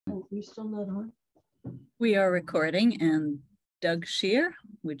Oh, you still not on? We are recording, and Doug Scheer,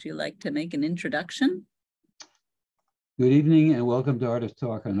 would you like to make an introduction? Good evening and welcome to Artist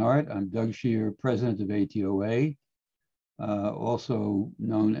Talk on Art. I'm Doug Scheer, president of ATOA, also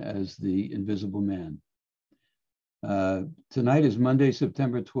known as the Invisible Man. Tonight is Monday,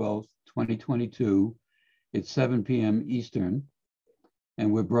 September 12th, 2022. It's 7 p.m. Eastern,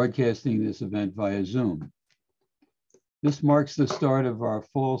 and we're broadcasting this event via Zoom. This marks the start of our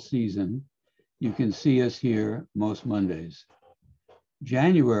fall season. You can see us here most Mondays.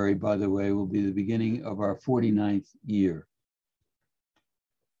 January, by the way, will be the beginning of our 49th year.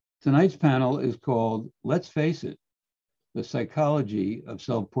 Tonight's panel is called, Let's Face It, the Psychology of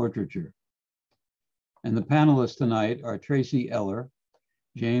Self-Portraiture. And the panelists tonight are Tracey Eller,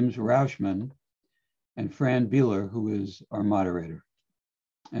 James Rauchman, and Fran Beallor, who is our moderator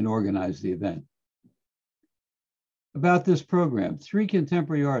and organized the event. About this program, 3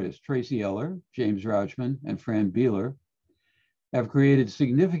 contemporary artists, Tracey Eller, James Rauchman, and Fran Beallor, have created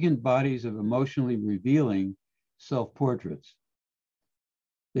significant bodies of emotionally revealing self-portraits.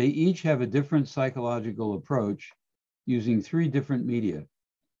 They each have a different psychological approach using 3 different media: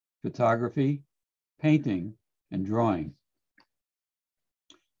 photography, painting, and drawing.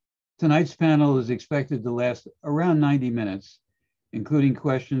 Tonight's panel is expected to last around 90 minutes, including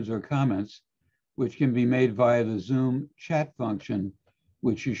questions or comments, which can be made via the Zoom chat function,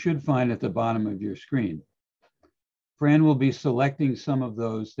 which you should find at the bottom of your screen. Fran will be selecting some of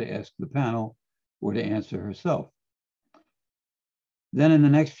those to ask the panel or to answer herself. Then in the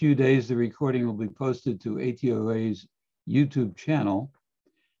next few days, the recording will be posted to ATOA's YouTube channel,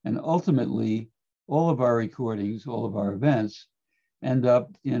 and ultimately, all of our recordings, all of our events, end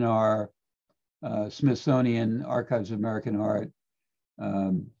up in our Smithsonian Archives of American Art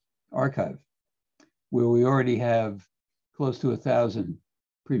archive, where we already have close to 1,000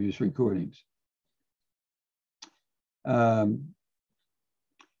 previous recordings. ATOA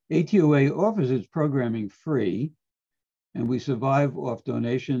offers its programming free, and we survive off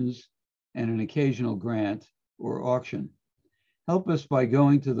donations and an occasional grant or auction. Help us by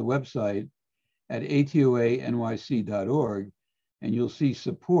going to the website at atoanyc.org, and you'll see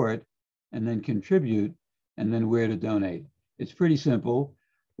support, and then contribute, and then where to donate. It's pretty simple,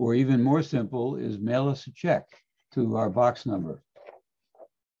 or even more simple is mail us a check to our box number.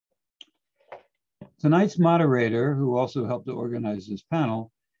 Tonight's moderator, who also helped to organize this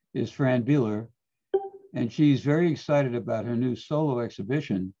panel, is Fran Beallor, and she's very excited about her new solo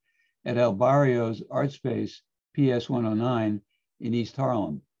exhibition at El Barrio's Art Space PS 109 in East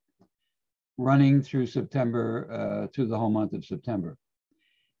Harlem, running through September, through the whole month of September.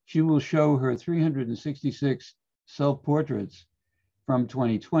 She will show her 366 self-portraits from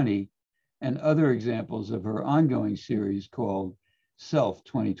 2020 and other examples of her ongoing series called Self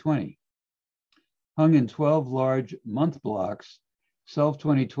 2020. Hung in 12 large month blocks, Self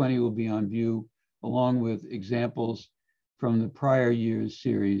 2020 will be on view along with examples from the prior year's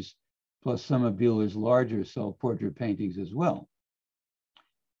series, plus some of Beallor's larger self-portrait paintings as well.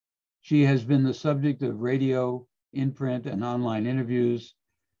 She has been the subject of radio, in-print, and online interviews.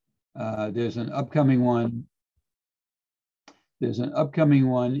 There's an upcoming one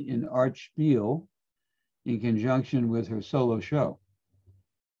in Art Spiel in conjunction with her solo show.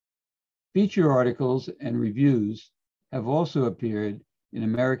 Feature articles and reviews have also appeared in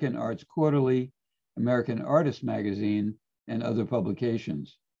American Arts Quarterly, American Artist Magazine, and other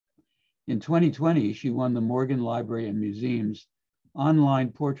publications. In 2020, she won the Morgan Library and Museum's online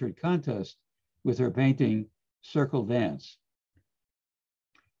portrait contest with her painting, Circle Dance.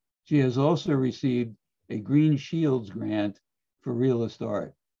 She has also received a Green Shields grant for realist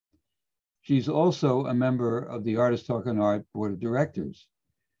art. She's also a member of the Artist Talk on Art Board of Directors.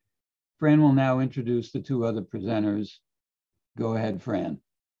 Fran will now introduce the 2 other presenters. Go ahead, Fran.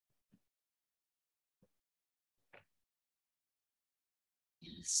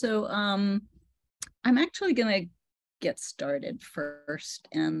 So I'm actually going to get started first,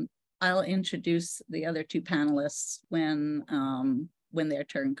 and I'll introduce the other 2 panelists when their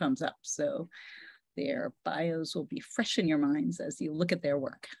turn comes up. So their bios will be fresh in your minds as you look at their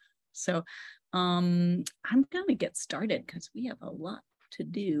work. So I'm going to get started because we have a lot to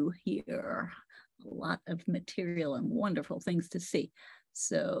do here, a lot of material and wonderful things to see.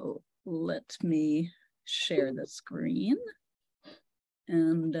 So let me share the screen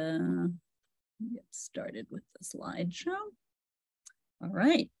and get started with the slideshow. All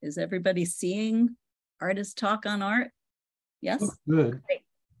right, is everybody seeing Artist Talk on Art? Yes? Oh, good. Great.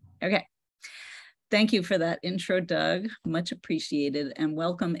 Okay. Thank you for that intro, Doug. Much appreciated, and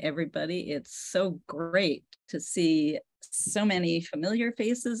welcome everybody. It's so great to see so many familiar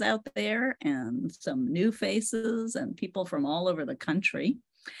faces out there and some new faces and people from all over the country.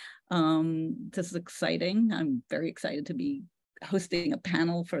 This is exciting. I'm very excited to be hosting a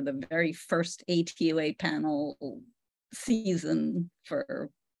panel for the very first ATUA panel season for,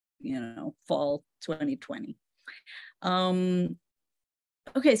 fall 2020.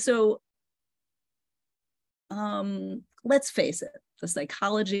 Okay, so let's face it, the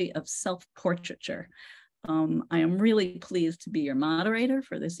psychology of self-portraiture. I am really pleased to be your moderator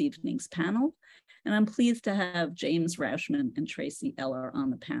for this evening's panel, and I'm pleased to have James Rauchman and Tracey Eller on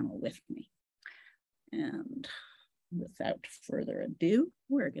the panel with me. And without further ado,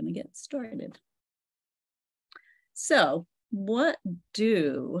 we're going to get started. So, what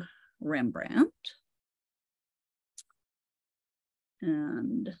do Rembrandt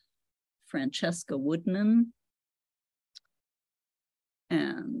and Francesca Woodman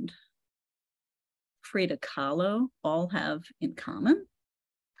and Frida Kahlo all have in common?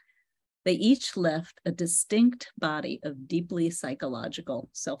 They each left a distinct body of deeply psychological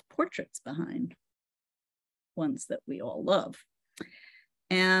self-portraits behind, ones that we all love.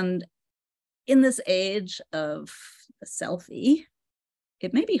 And in this age of the selfie,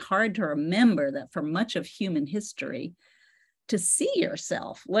 it may be hard to remember that for much of human history, to see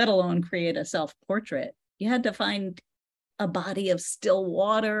yourself, let alone create a self-portrait, you had to find a body of still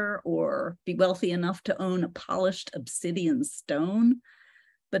water or be wealthy enough to own a polished obsidian stone.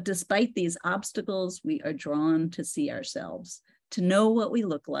 But despite these obstacles, we are drawn to see ourselves, to know what we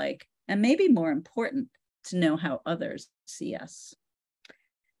look like, and maybe more important, to know how others see us.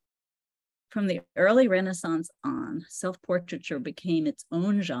 From the early Renaissance on, self-portraiture became its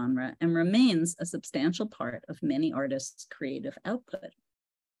own genre and remains a substantial part of many artists' creative output.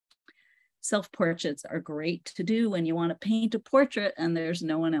 Self-portraits are great to do when you want to paint a portrait and there's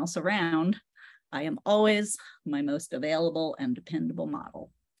no one else around. I am always my most available and dependable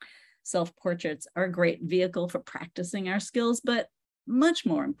model. Self-portraits are a great vehicle for practicing our skills, but much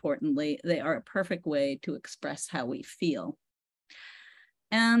more importantly, they are a perfect way to express how we feel.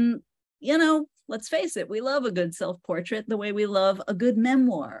 And, let's face it, we love a good self-portrait the way we love a good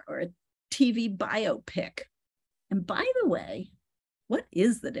memoir or a TV biopic. And by the way, what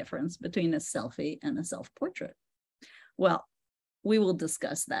is the difference between a selfie and a self-portrait? Well, we will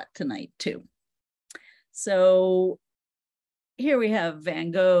discuss that tonight too. So here we have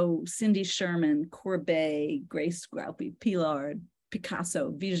Van Gogh, Cindy Sherman, Courbet, Grace Graupe-Pilar,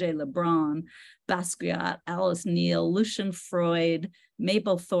 Picasso, Vigée Lebrun, Basquiat, Alice Neal, Lucian Freud,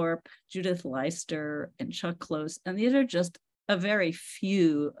 Mapplethorpe, Judith Leister, and Chuck Close. And these are just a very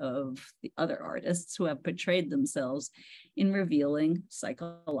few of the other artists who have portrayed themselves in revealing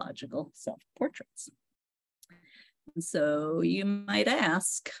psychological self-portraits. And so you might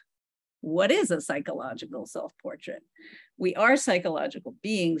ask, what is a psychological self-portrait? We are psychological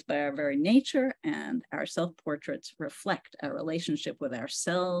beings by our very nature, and our self-portraits reflect our relationship with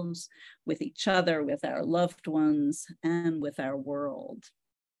ourselves, with each other, with our loved ones, and with our world.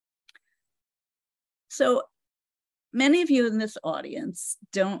 So many of you in this audience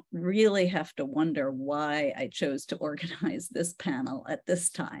don't really have to wonder why I chose to organize this panel at this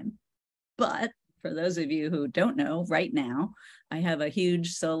time. But for those of you who don't know, right now, I have a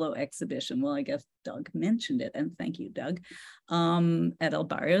huge solo exhibition. Well, I guess Doug mentioned it, and thank you, Doug, at El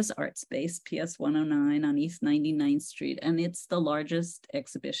Barrio's Art Space, PS 109 on East 99th Street. And it's the largest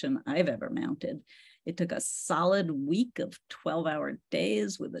exhibition I've ever mounted. It took a solid week of 12-hour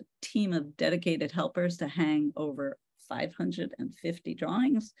days with a team of dedicated helpers to hang over 550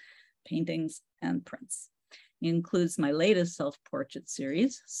 drawings, paintings, and prints. It includes my latest self-portrait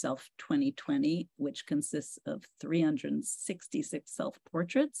series, Self 2020, which consists of 366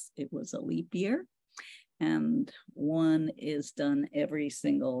 self-portraits. It was a leap year, and one is done every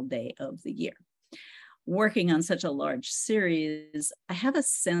single day of the year. Working on such a large series, I have a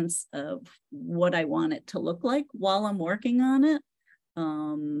sense of what I want it to look like while I'm working on it,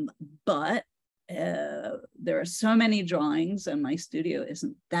 but there are so many drawings and my studio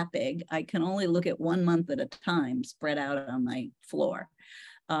isn't that big. I can only look at 1 month at a time spread out on my floor.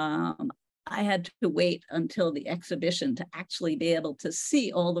 I had to wait until the exhibition to actually be able to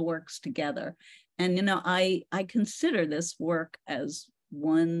see all the works together. And, I consider this work as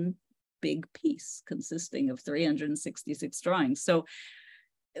one big piece consisting of 366 drawings. So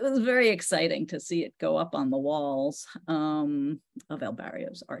it was very exciting to see it go up on the walls of El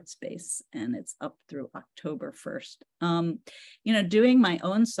Barrio's Art Space, and it's up through October 1st. Doing my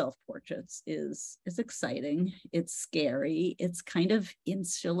own self-portraits is exciting. It's scary. It's kind of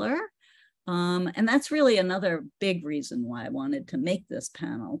insular. And that's really another big reason why I wanted to make this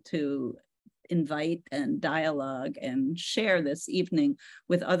panel, to invite and dialogue and share this evening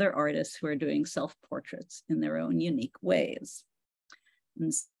with other artists who are doing self-portraits in their own unique ways.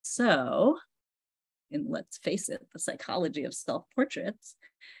 And so, let's face it, the psychology of self-portraits,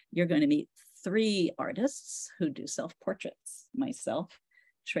 you're going to meet 3 artists who do self-portraits: myself,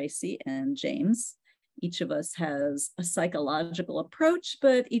 Tracey, and James. Each of us has a psychological approach,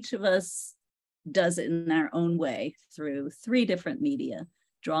 but each of us does it in our own way through 3 different media: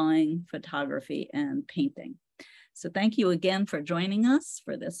 drawing, photography, and painting. So thank you again for joining us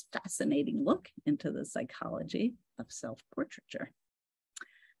for this fascinating look into the psychology of self-portraiture.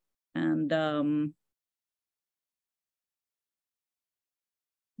 And I'm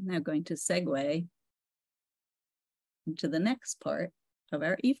now going to segue into the next part of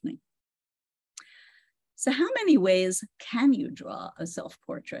our evening. So how many ways can you draw a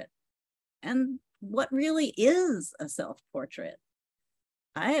self-portrait? And what really is a self-portrait?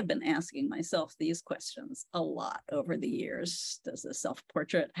 I have been asking myself these questions a lot over the years. Does a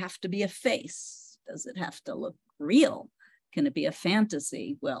self-portrait have to be a face? Does it have to look real? Can it be a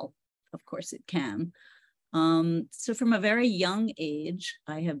fantasy? Well, of course it can. So from a very young age,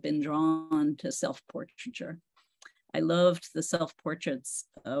 I have been drawn to self-portraiture. I loved the self-portraits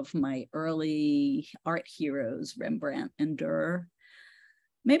of my early art heroes, Rembrandt and Dürer.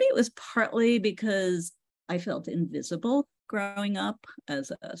 Maybe it was partly because I felt invisible growing up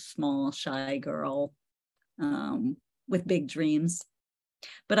as a small, shy girl with big dreams.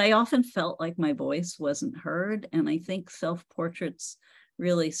 But I often felt like my voice wasn't heard. And I think self-portraits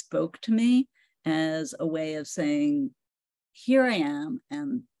really spoke to me as a way of saying, here I am,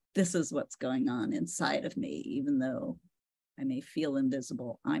 and this is what's going on inside of me, even though I may feel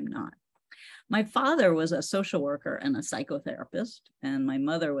invisible, I'm not. My father was a social worker and a psychotherapist, and my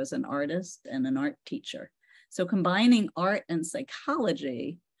mother was an artist and an art teacher. So combining art and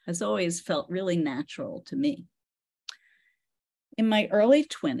psychology has always felt really natural to me. In my early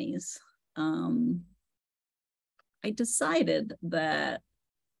 20s, I decided that,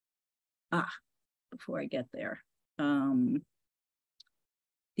 before I get there,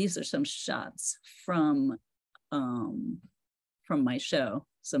 these are some shots from my show,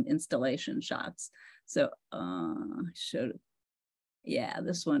 some installation shots. So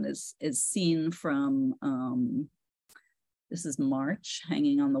this one is seen from, this is March,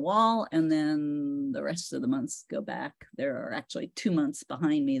 hanging on the wall, and then the rest of the months go back. There are actually 2 months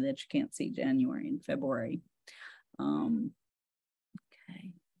behind me that you can't see, January and February. Okay.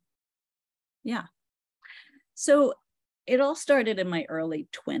 Yeah. So it all started in my early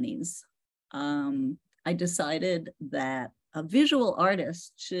 20s. I decided that a visual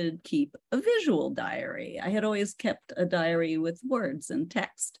artist should keep a visual diary. I had always kept a diary with words and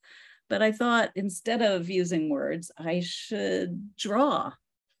text, but I thought instead of using words, I should draw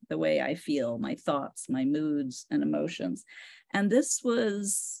the way I feel, my thoughts, my moods and emotions. And this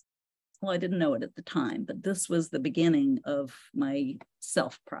was, well, I didn't know it at the time, but this was the beginning of my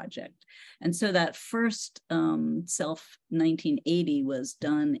self project. And so that first self 1980 was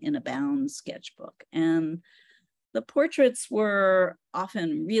done in a bound sketchbook. And the portraits were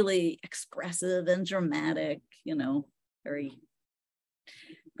often really expressive and dramatic, you know, very,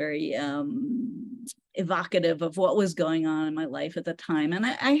 very evocative of what was going on in my life at the time. And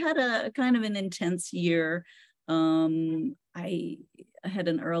I had a kind of an intense year. I had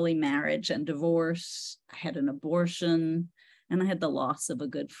an early marriage and divorce. I had an abortion, and I had the loss of a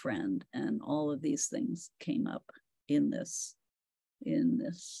good friend. And all of these things came up in this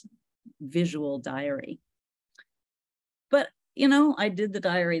visual diary. But, you know, I did the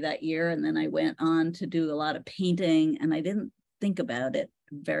diary that year, and then I went on to do a lot of painting, and I didn't think about it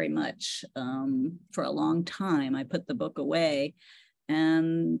very much for a long time. I put the book away,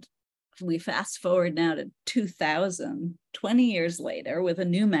 and we fast forward now to 2000, 20 years later, with a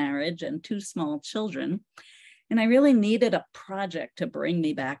new marriage and 2 small children. And I really needed a project to bring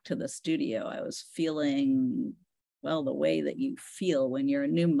me back to the studio. I was feeling, well, the way that you feel when you're a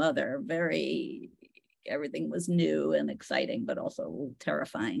new mother, everything was new and exciting, but also a little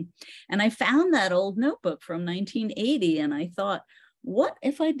terrifying. And I found that old notebook from 1980, and I thought, what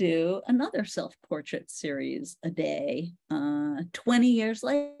if I do another self-portrait series a day 20 years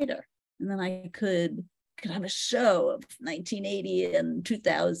later? And then I could have a show of 1980 and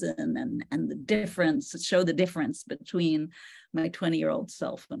 2000 and the difference, show the difference between my 20-year-old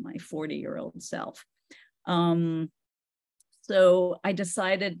self and my 40-year-old self. So I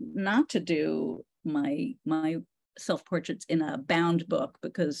decided not to do my self-portraits in a bound book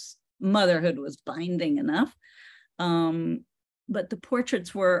because motherhood was binding enough. But the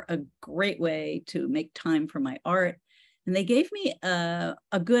portraits were a great way to make time for my art And they gave me a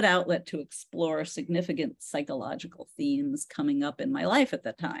good outlet to explore significant psychological themes coming up in my life at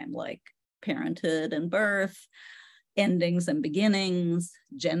the time, like parenthood and birth, endings and beginnings,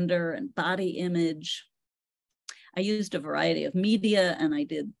 gender and body image. I used a variety of media, and I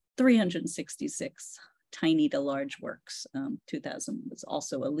did 366 tiny to large works. 2000 was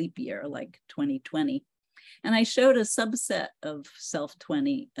also a leap year, like 2020. And I showed a subset of Self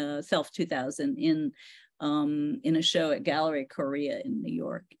 2000 in a show at Gallery Korea in New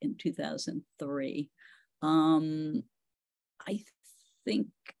York in 2003. I think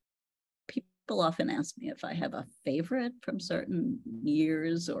people often ask me if I have a favorite from certain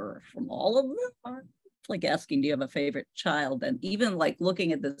years or from all of them. It's like asking, do you have a favorite child? And even like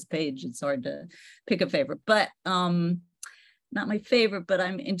looking at this page, it's hard to pick a favorite, but not my favorite, but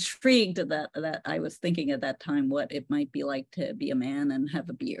I'm intrigued that I was thinking at that time what it might be like to be a man and have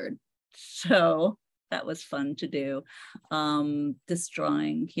a beard. So that was fun to do. This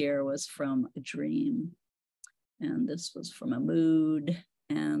drawing here was from a dream, and this was from a mood.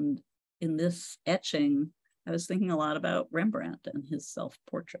 And in this etching, I was thinking a lot about Rembrandt and his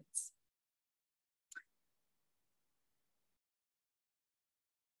self-portraits.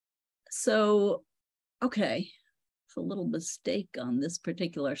 So, okay, it's a little mistake on this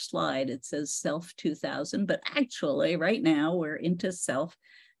particular slide. It says Self 2000, but actually right now we're into Self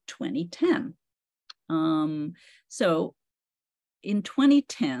 2010. So in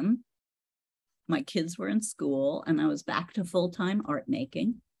 2010, my kids were in school and I was back to full-time art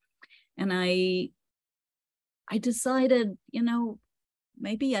making. And I decided, you know,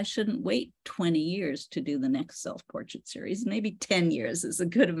 maybe I shouldn't wait 20 years to do the next self-portrait series. Maybe 10 years is a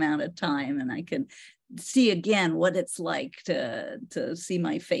good amount of time, and I can see again what it's like to see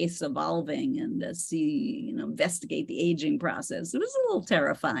my face evolving and to see, you know, investigate the aging process. It was a little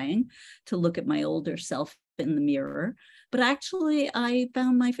terrifying to look at my older self in the mirror, but actually I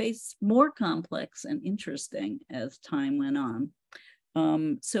found my face more complex and interesting as time went on.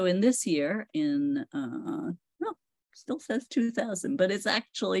 So in this year, still says 2000, but it's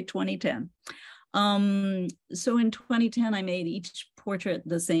actually 2010. So in 2010, I made each portrait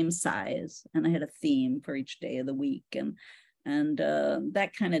the same size, and I had a theme for each day of the week. And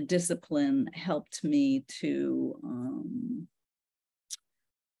that kind of discipline helped me to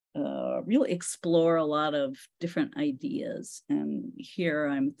really explore a lot of different ideas. And here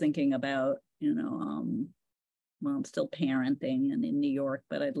I'm thinking about, you know, well, I'm still parenting and in New York,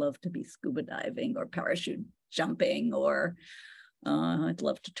 but I'd love to be scuba diving or parachute jumping, or I'd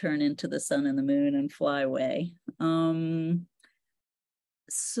love to turn into the sun and the moon and fly away.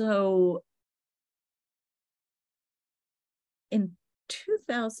 So in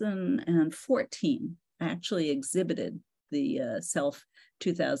 2014, I actually exhibited the Self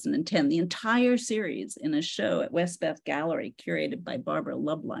 2010, the entire series, in a show at Westbeth Gallery curated by Barbara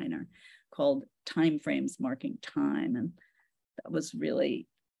Lubliner called Time Frames Marking Time. And that was really,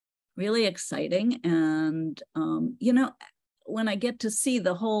 really exciting. And, you know, when I get to see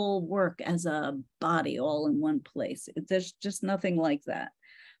the whole work as a body all in one place, there's just nothing like that,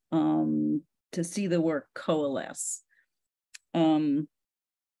 to see the work coalesce. And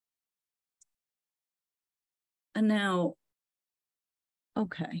now,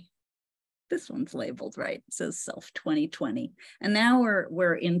 okay, this one's labeled right. It says Self 2020. And now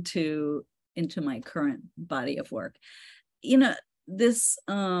we're into my current body of work. You know, this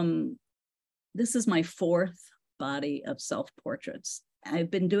is my fourth body of self-portraits.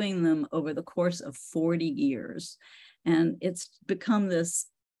 I've been doing them over the course of 40 years, and it's become this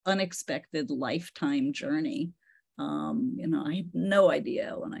unexpected lifetime journey. You know, I had no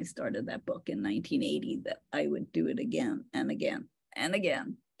idea when I started that book in 1980 that I would do it again and again and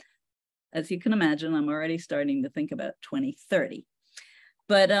again. As you can imagine, I'm already starting to think about 2030.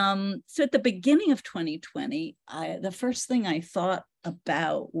 But so at the beginning of 2020, the first thing I thought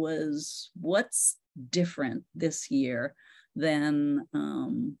about was what's different this year than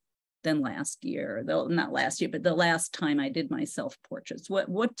last year. Not last year, but the last time I did my self-portraits.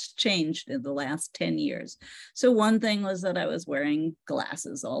 What's changed in the last 10 years? So one thing was that I was wearing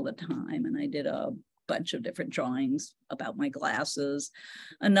glasses all the time, and I did a bunch of different drawings about my glasses.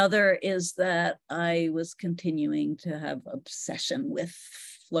 Another is that I was continuing to have obsession with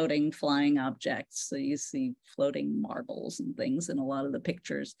floating, flying objects. So you see floating marbles and things in a lot of the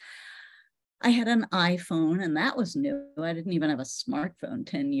pictures. I had an iPhone, and that was new. I didn't even have a smartphone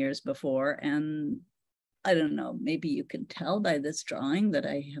 10 years before. And I don't know, maybe you can tell by this drawing that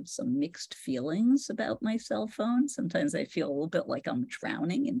I have some mixed feelings about my cell phone. Sometimes I feel a little bit like I'm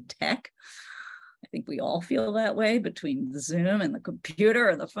drowning in tech. I think we all feel that way between the Zoom and the computer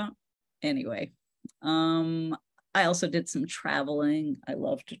or the phone. Anyway, I also did some traveling. I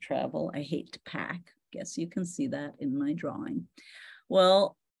love to travel. I hate to pack. Guess you can see that in my drawing.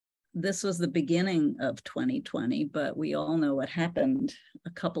 Well, this was the beginning of 2020, but we all know what happened a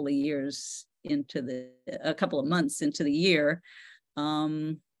couple of months into the year.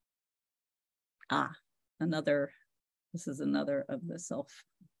 This is another of the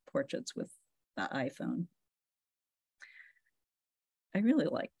self-portraits with the iPhone. I really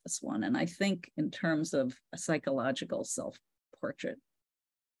like this one. And I think in terms of a psychological self-portrait,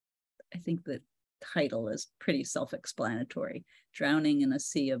 I think the title is pretty self-explanatory, Drowning in a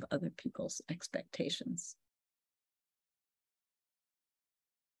Sea of Other People's Expectations.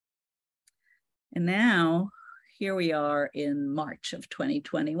 And now, here we are in March of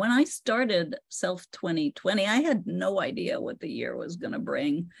 2020. When I started Self 2020, I had no idea what the year was going to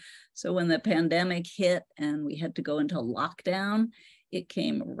bring. So when the pandemic hit and we had to go into lockdown, it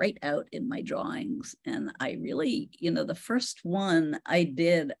came right out in my drawings. And I really, the first one I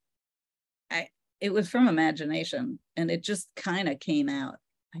did, it was from imagination, and it just kind of came out.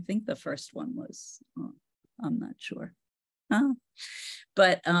 I think the first one was, I'm not sure.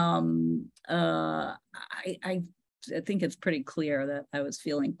 But I think it's pretty clear that I was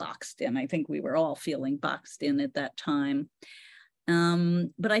feeling boxed in. I think we were all feeling boxed in at that time.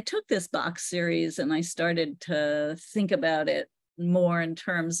 But I took this box series and I started to think about it more in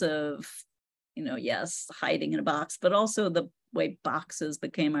terms of, yes, hiding in a box, but also the way boxes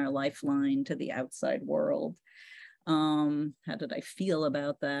became our lifeline to the outside world. How did I feel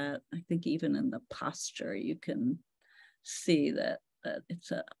about that? I think even in the posture, you can see that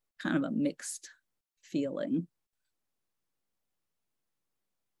it's a kind of a mixed feeling.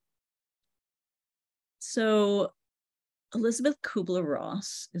 So Elizabeth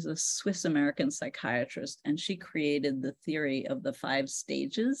Kubler-Ross is a Swiss-American psychiatrist, and she created the theory of the 5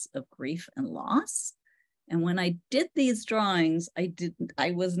 stages of grief and loss. And when I did these drawings,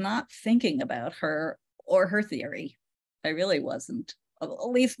 I was not thinking about her or her theory. I really wasn't, at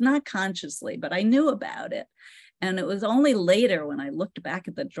least not consciously, but I knew about it. And it was only later when I looked back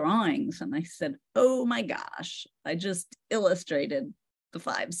at the drawings and I said, oh my gosh, I just illustrated the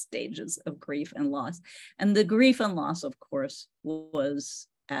 5 stages of grief and loss. And the grief and loss, of course, was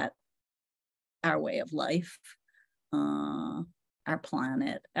at our way of life, our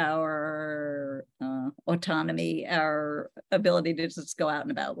planet, our autonomy, our ability to just go out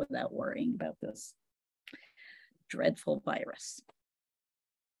and about without worrying about this dreadful virus.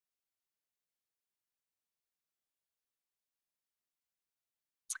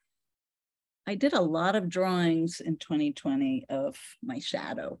 I did a lot of drawings in 2020 of my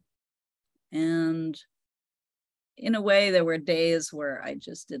shadow. And in a way, there were days where I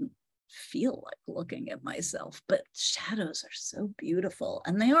just didn't feel like looking at myself, but shadows are so beautiful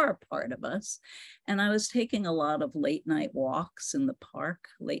and they are a part of us. And I was taking a lot of late night walks in the park,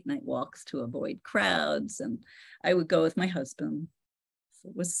 late night walks to avoid crowds. And I would go with my husband, so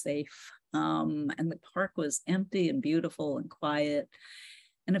it was safe. And the park was empty and beautiful and quiet.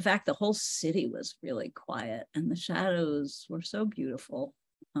 And in fact, the whole city was really quiet and the shadows were so beautiful.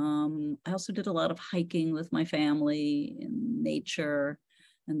 I also did a lot of hiking with my family in nature,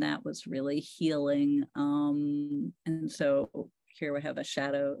 and that was really healing. And so here we have a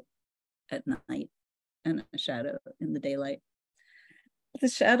shadow at night and a shadow in the daylight. The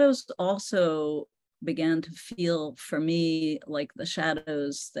shadows also began to feel for me like the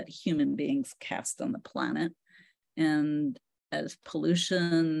shadows that human beings cast on the planet. And as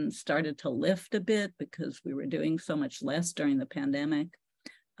pollution started to lift a bit because we were doing so much less during the pandemic,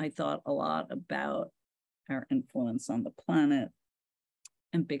 I thought a lot about our influence on the planet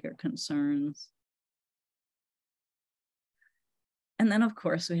and bigger concerns. And then, of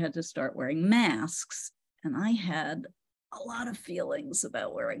course, we had to start wearing masks. And I had a lot of feelings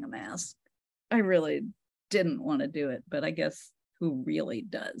about wearing a mask. I really didn't want to do it, but I guess who really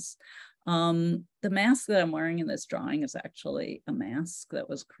does? The mask that I'm wearing in this drawing is actually a mask that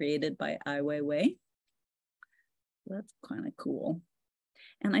was created by Ai Weiwei. That's kind of cool.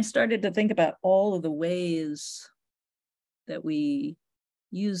 And I started to think about all of the ways that we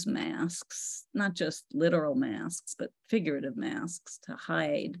use masks, not just literal masks, but figurative masks to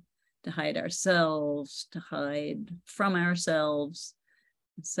hide ourselves, to hide from ourselves.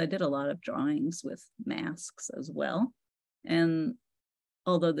 So I did a lot of drawings with masks as well. And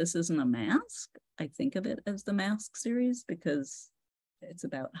although this isn't a mask, I think of it as the mask series because it's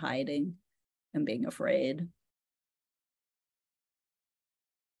about hiding and being afraid.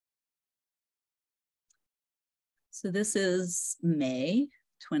 So this is May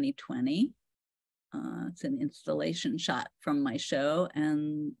 2020. It's an installation shot from my show,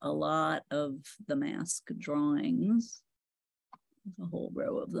 and a lot of the mask drawings, there's a whole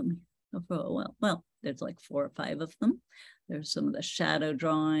row of them. Well, there's like 4 or 5 of them. There's some of the shadow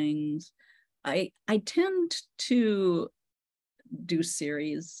drawings. I tend to do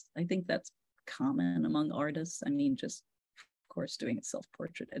series. I think that's common among artists. I mean, just of course doing a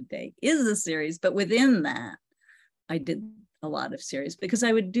self-portrait a day is a series, but within that, I did a lot of series because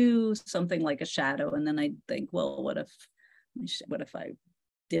I would do something like a shadow, and then I'd think, well, what if I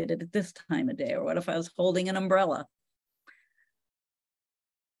did it at this time of day, or what if I was holding an umbrella?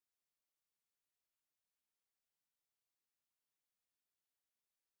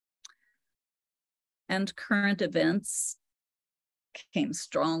 And current events came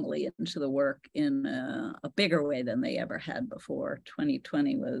strongly into the work in a bigger way than they ever had before.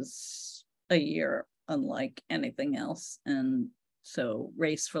 2020 was a year unlike anything else. And so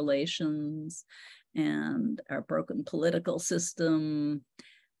race relations and our broken political system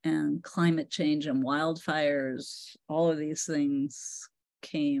and climate change and wildfires, all of these things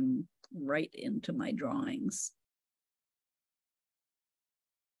came right into my drawings.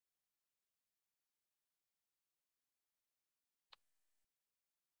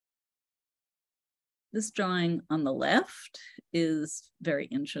 This drawing on the left is very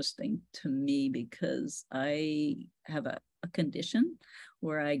interesting to me because I have a condition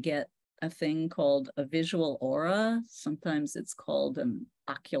where I get a thing called a visual aura. Sometimes it's called an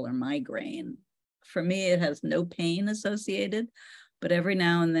ocular migraine. For me, it has no pain associated, but every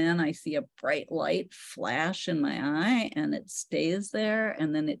now and then I see a bright light flash in my eye and it stays there,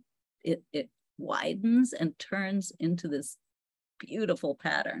 and then it widens and turns into this beautiful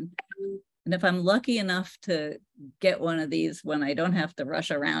pattern. And if I'm lucky enough to get one of these when I don't have to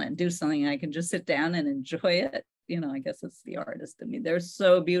rush around and do something, I can just sit down and enjoy it. I guess it's the artist in me. They're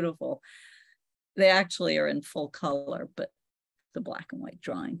so beautiful. They actually are in full color, but it's a black and white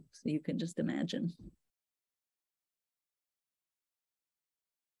drawing. So you can just imagine.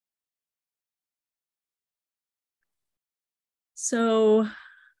 So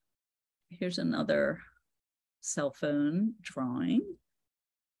here's another cell phone drawing.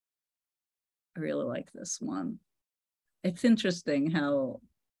 I really like this one. It's interesting how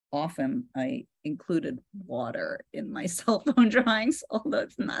often I included water in my cell phone drawings, although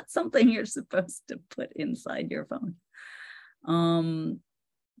it's not something you're supposed to put inside your phone.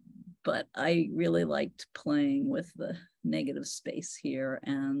 But I really liked playing with the negative space here.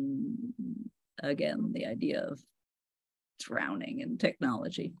 And again, the idea of drowning in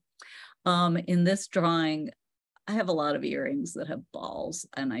technology. In this drawing, I have a lot of earrings that have balls,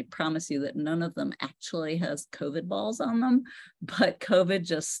 and I promise you that none of them actually has COVID balls on them, but COVID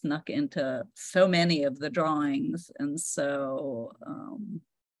just snuck into so many of the drawings. And so,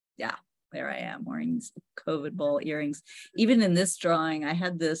 yeah, there I am wearing COVID ball earrings. Even in this drawing, I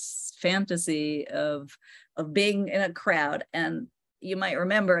had this fantasy of being in a crowd. And you might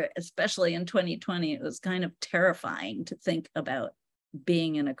remember, especially in 2020, it was kind of terrifying to think about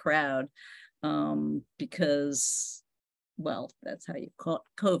being in a crowd. Because, well, that's how you call it,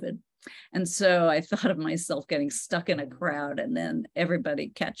 COVID. And so I thought of myself getting stuck in a crowd and then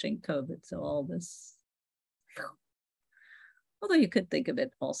everybody catching COVID. So all this, although you could think of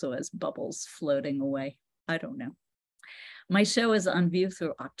it also as bubbles floating away. I don't know. My show is on view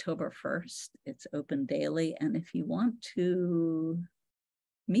through October 1st. It's open daily. And if you want to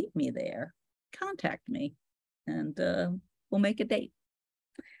meet me there, contact me and we'll make a date.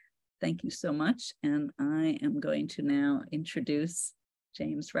 Thank you so much. And I am going to now introduce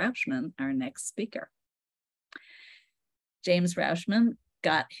James Rauchman, our next speaker. James Rauchman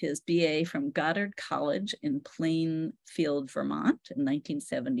got his BA from Goddard College in Plainfield, Vermont in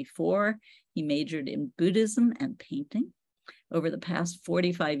 1974. He majored in Buddhism and painting. Over the past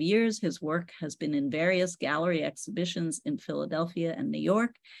 45 years, his work has been in various gallery exhibitions in Philadelphia and New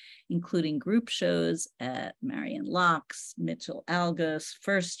York, including group shows at Marion Locke's, Mitchell Algus,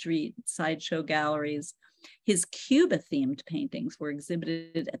 First Street, Sideshow galleries. His Cuba-themed paintings were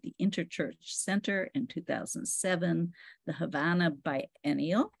exhibited at the Interchurch Center in 2007, the Havana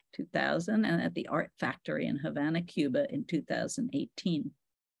Biennial 2000, and at the Art Factory in Havana, Cuba in 2018.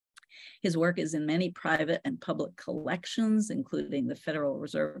 His work is in many private and public collections, including the Federal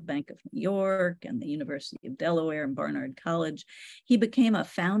Reserve Bank of New York and the University of Delaware and Barnard College. He became a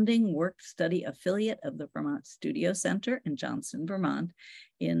founding work-study affiliate of the Vermont Studio Center in Johnston, Vermont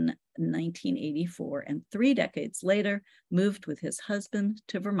in 1984, and 3 decades later, moved with his husband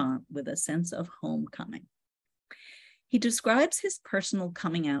to Vermont with a sense of homecoming. He describes his personal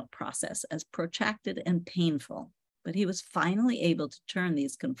coming out process as protracted and painful. but he was finally able to turn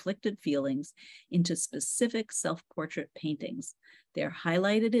these conflicted feelings into specific self-portrait paintings. They're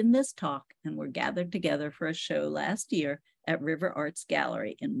highlighted in this talk and were gathered together for a show last year at River Arts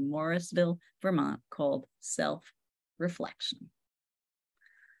Gallery in Morrisville, Vermont, called Self-Reflection.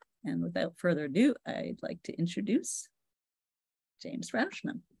 And without further ado, I'd like to introduce James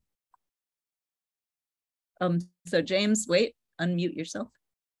Rauchman. So James, wait, unmute yourself.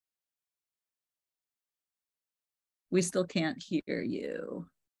 We still can't hear you.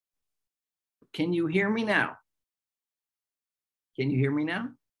 Can you hear me now? Can you hear me now?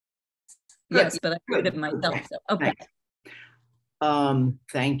 Yes, but I heard it myself. Okay. So, okay.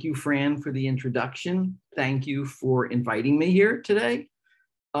 Thank you, Fran, for the introduction. Thank you for inviting me here today.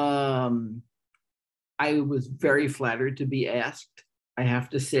 I was very flattered to be asked. I have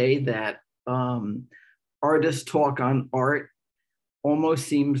to say that artist talk on art almost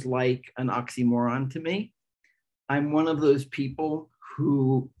seems like an oxymoron to me. I'm one of those people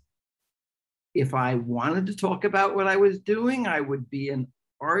who, if I wanted to talk about what I was doing, I would be an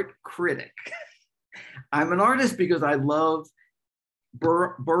art critic. I'm an artist because I love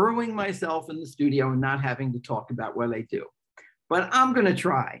burrowing myself in the studio and not having to talk about what I do. But I'm going to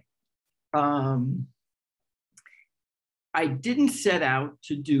try. I didn't set out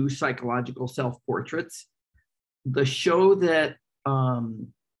to do psychological self-portraits. The show that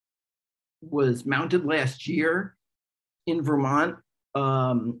was mounted last year in Vermont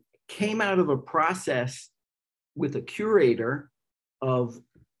came out of a process with a curator of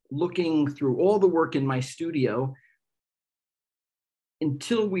looking through all the work in my studio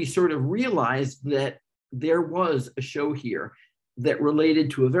until we sort of realized that there was a show here that related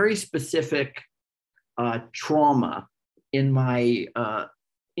to a very specific trauma in my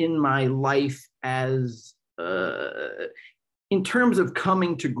life as in terms of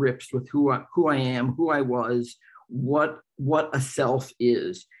coming to grips with who I am, who I was, what a self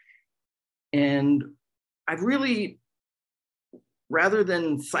is. And I've really, rather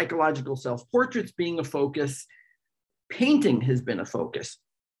than psychological self-portraits being a focus, painting has been a focus.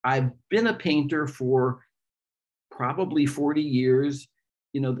 I've been a painter for probably 40 years.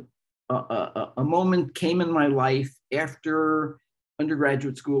 You know, a moment came in my life after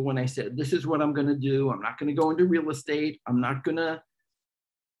undergraduate school when I said, this is what I'm going to do. I'm not going to go into real estate. I'm not going to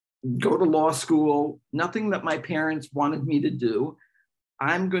go to law school. Nothing that my parents wanted me to do.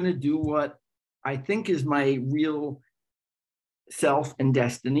 I'm going to do what I think is my real self and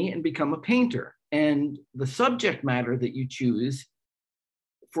destiny and become a painter. And the subject matter that you choose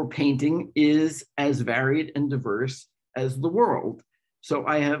for painting is as varied and diverse as the world. So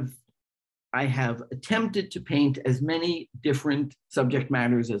I have attempted to paint as many different subject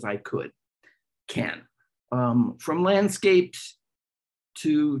matters as I can, from landscapes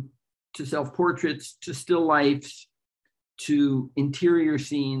to self-portraits, to still lifes, to interior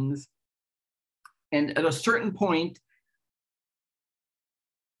scenes. And at a certain point,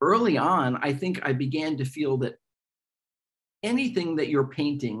 early on, I think I began to feel that anything that you're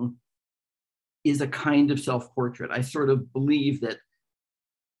painting is a kind of self-portrait. I sort of believe that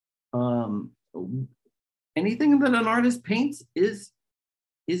anything that an artist paints is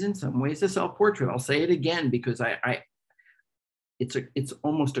in some ways a self-portrait. I'll say it again because it's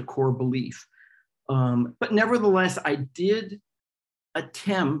almost a core belief. But nevertheless, I did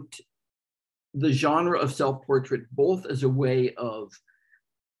attempt the genre of self-portrait both as a way of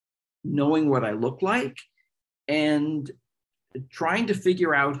knowing what I look like and trying to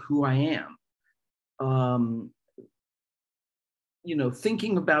figure out who I am. You know,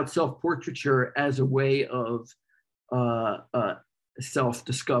 thinking about self-portraiture as a way of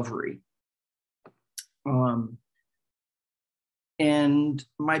self-discovery. And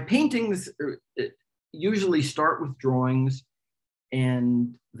my paintings usually start with drawings,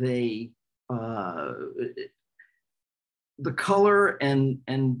 and they the color and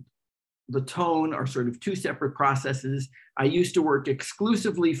the tone are sort of two separate processes. I used to work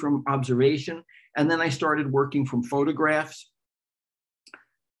exclusively from observation, and then I started working from photographs.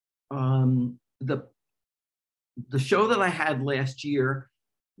 The show that I had last year,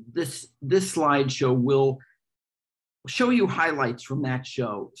 this slideshow will show you highlights from that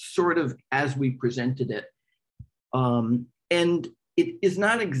show, sort of as we presented it. And it is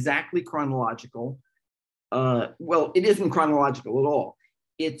not exactly chronological. Well, it isn't chronological at all.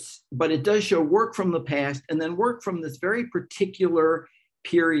 But it does show work from the past and then work from this very particular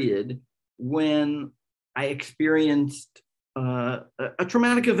period when I experienced a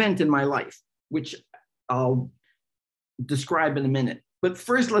traumatic event in my life, which I'll describe in a minute. But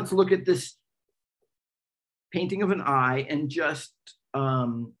first, let's look at this painting of an eye and just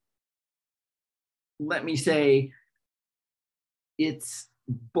let me say, it's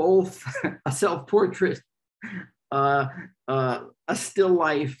both a self-portrait, a still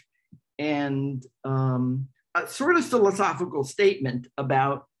life, and a sort of philosophical statement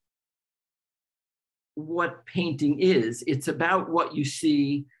about what painting is. It's about what you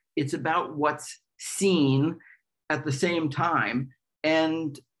see. It's about what's seen at the same time.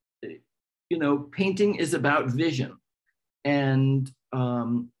 And, you know, painting is about vision. And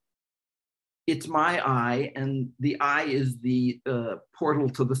it's my eye, and the eye is the portal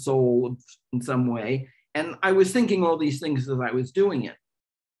to the soul in some way. And I was thinking all these things as I was doing it.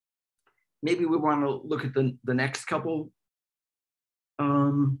 Maybe we want to look at the next couple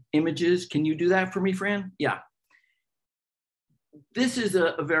images. Can you do that for me, Fran? Yeah. This is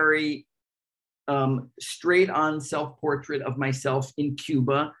a very straight-on self-portrait of myself in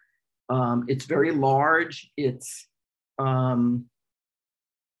Cuba. It's very large. It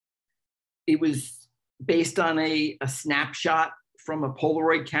was based on a snapshot from a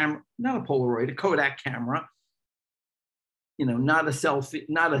Polaroid camera, not a Polaroid, a Kodak camera. You know, not a selfie,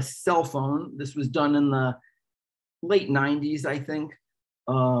 not a cell phone. This was done in the late 90s, I think.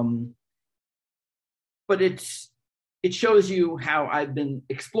 But it shows you how I've been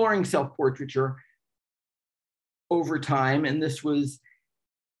exploring self-portraiture over time, and this was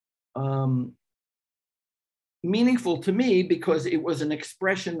meaningful to me because it was an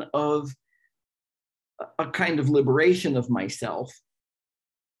expression of a kind of liberation of myself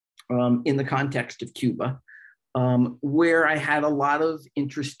in the context of Cuba, where I had a lot of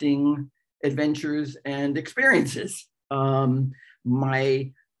interesting adventures and experiences.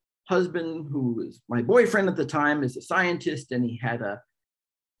 My husband, who was my boyfriend at the time, is a scientist, and he had a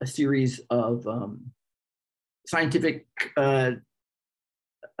series of scientific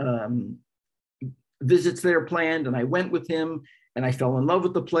visits there planned, and I went with him, and I fell in love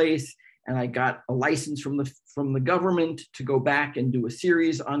with the place, and I got a license from the government to go back and do a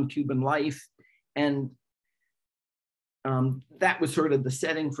series on Cuban life, and that was sort of the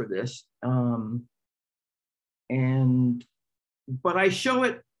setting for this. But I show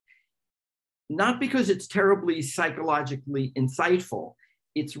it not because it's terribly psychologically insightful.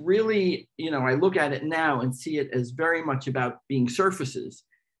 It's really, you know, I look at it now and see it as very much about being surfaces,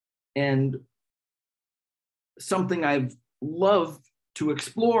 and something I've loved to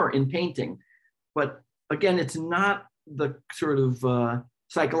explore in painting. But again, it's not the sort of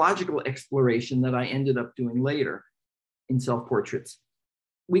psychological exploration that I ended up doing later in self-portraits.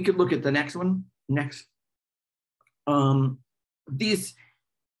 We could look at the next one. Next.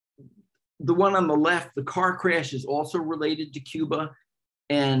 The one on the left, the car crash, is also related to Cuba.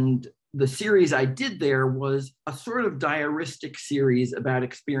 And the series I did there was a sort of diaristic series about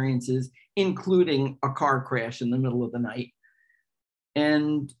experiences, including a car crash in the middle of the night.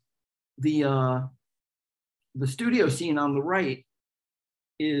 And the studio scene on the right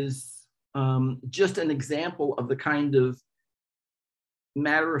is just an example of the kind of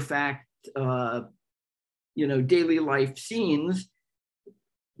matter-of-fact, you know, daily life scenes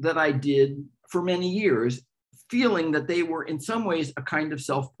that I did for many years, feeling that they were in some ways a kind of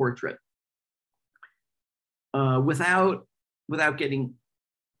self-portrait, without getting,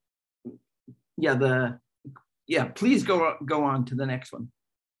 please go on to the next one.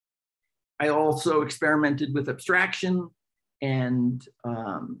 I also experimented with abstraction and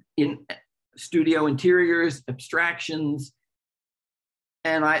in studio interiors, abstractions.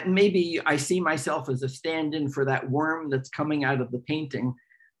 And maybe I see myself as a stand-in for that worm that's coming out of the painting,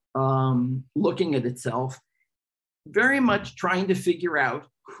 looking at itself, very much trying to figure out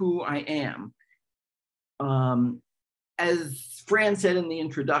who I am. As Fran said in the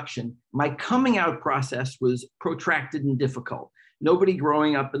introduction, my coming out process was protracted and difficult. Nobody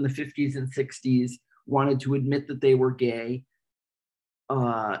growing up in the 50s and 60s wanted to admit that they were gay.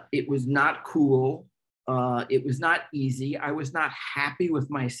 It was not cool. It was not easy. I was not happy with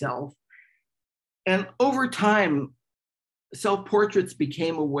myself. And over time, self-portraits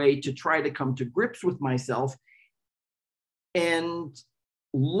became a way to try to come to grips with myself and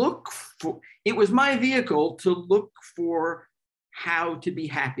look for, it was my vehicle to look for how to be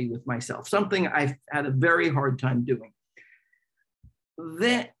happy with myself, something I've had a very hard time doing.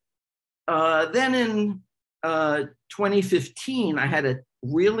 Then in 2015, I had a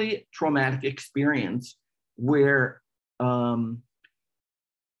really traumatic experience where, and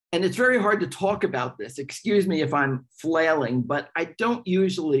it's very hard to talk about this. Excuse me if I'm flailing, but I don't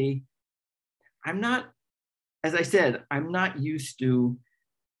usually, as I said, I'm not used to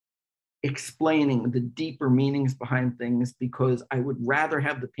explaining the deeper meanings behind things because I would rather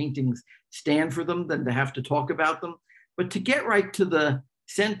have the paintings stand for them than to have to talk about them. But to get right to the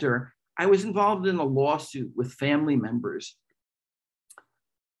center, I was involved in a lawsuit with family members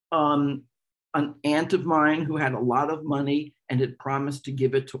an aunt of mine who had a lot of money and had promised to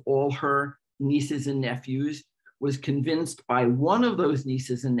give it to all her nieces and nephews was convinced by one of those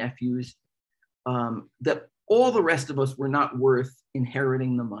nieces and nephews that all the rest of us were not worth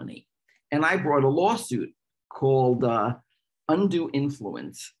inheriting the money. And I brought a lawsuit called Undue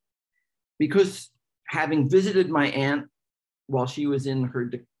Influence, because having visited my aunt while she was in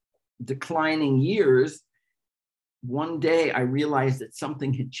her declining years, one day I realized that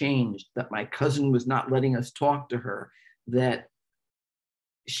something had changed, that my cousin was not letting us talk to her, that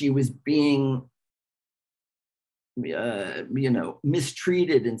she was being,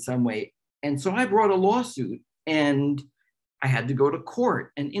 mistreated in some way. And so I brought a lawsuit, and I had to go to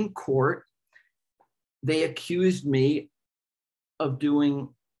court. And in court, they accused me of doing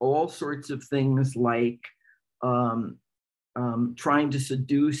all sorts of things like trying to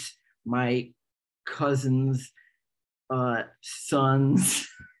seduce my cousin's son's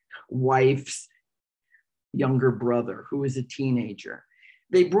wife's younger brother, who was a teenager.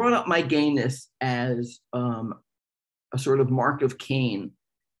 They brought up my gayness as a sort of mark of Cain.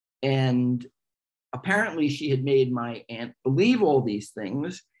 And apparently she had made my aunt believe all these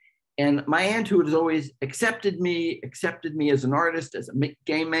things. And my aunt, who had always accepted me as an artist, as a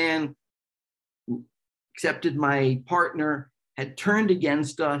gay man, accepted my partner, had turned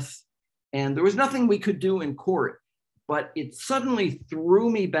against us. And there was nothing we could do in court, but it suddenly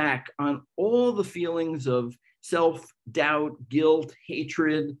threw me back on all the feelings of self-doubt, guilt,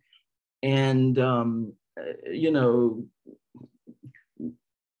 hatred, and,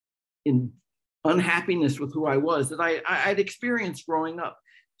 in unhappiness with who I was that I'd experienced growing up.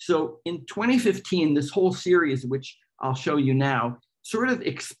 So in 2015, this whole series, which I'll show you now, sort of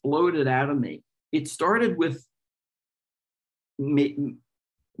exploded out of me. It started with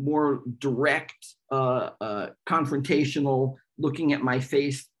more direct, confrontational, looking at my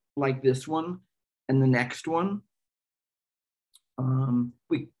face like this one, and the next one.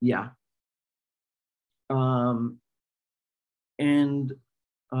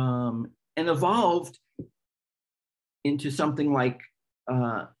 And evolved into something like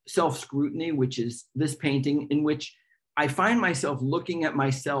self-scrutiny, which is this painting, in which I find myself looking at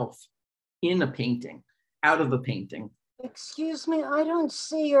myself in a painting, out of a painting. Excuse me, I don't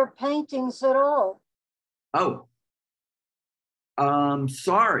see your paintings at all. Oh,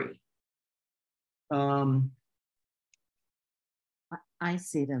 sorry. I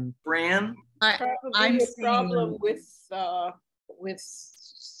see them. Fran? I'm a problem with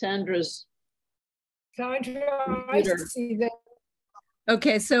Sandra's. Sandra, I see that.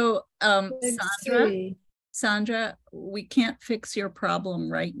 Okay, so Let's see. Sandra, we can't fix your problem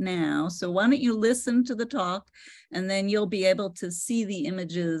right now. So why don't you listen to the talk, and then you'll be able to see the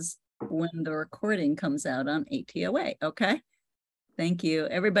images when the recording comes out on ATOA, okay? Thank you.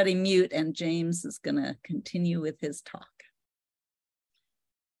 Everybody mute, and James is gonna continue with his talk.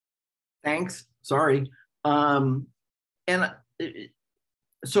 Thanks, sorry.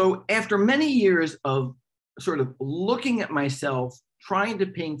 So after many years of sort of looking at myself, trying to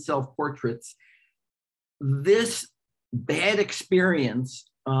paint self-portraits, this bad experience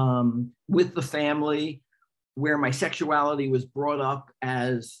with the family, where my sexuality was brought up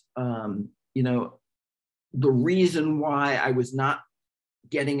as, the reason why I was not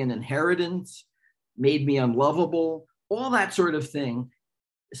getting an inheritance, made me unlovable, all that sort of thing.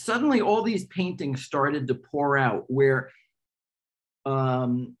 Suddenly all these paintings started to pour out where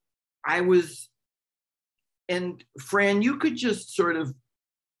I was, and Fran, you could just sort of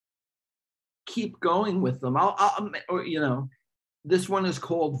keep going with them. This one is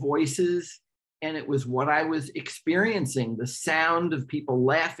called Voices, and it was what I was experiencing, the sound of people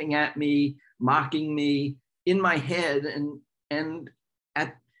laughing at me, mocking me in my head, and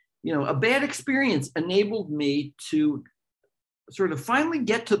at, a bad experience enabled me to sort of finally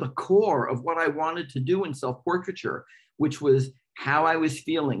get to the core of what I wanted to do in self-portraiture, which was how I was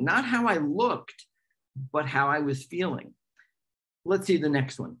feeling, not how I looked, but how I was feeling. Let's see the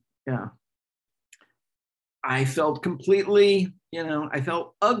next one. Yeah. I felt completely, I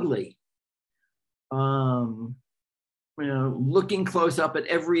felt ugly. Looking close up at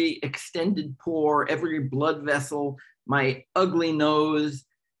every extended pore, every blood vessel, my ugly nose,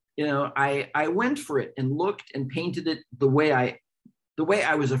 I went for it and looked and painted it the way I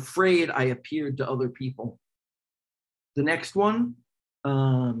was afraid I appeared to other people. The next one,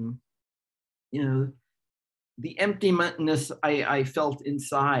 the emptiness I felt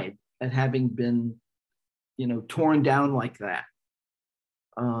inside at having been, torn down like that.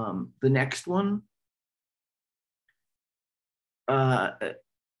 The next one,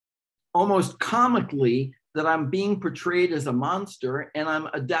 almost comically, that I'm being portrayed as a monster, and I'm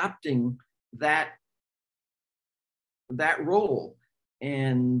adopting that role.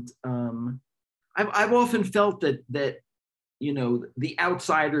 And I've often felt that you know, the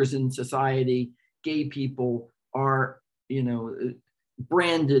outsiders in society, gay people, are, you know,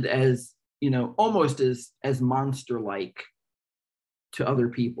 branded as, you know, almost as monster-like to other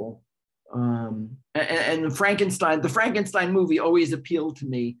people. And Frankenstein, the Frankenstein movie always appealed to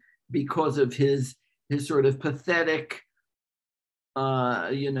me because of his sort of pathetic,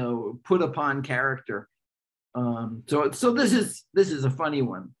 you know, put upon character. So this is a funny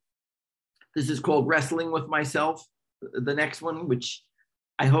one. This is called Wrestling with Myself. The next one, which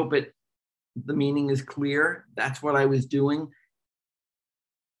I hope the meaning is clear. That's what I was doing.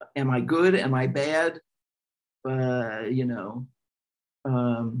 Am I good? Am I bad? You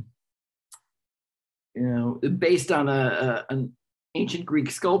know, based on an ancient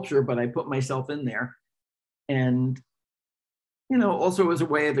Greek sculpture, but I put myself in there. And, you know, also as a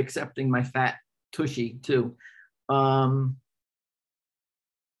way of accepting my fat tushy too.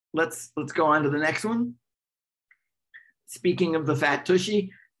 Let's go on to the next one. Speaking of the fat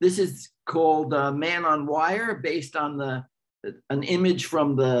tushy, this is called Man on Wire, based on an image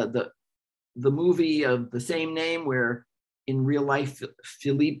from the movie of the same name, where in real life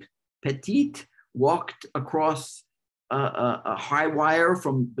Philippe Petit walked across a high wire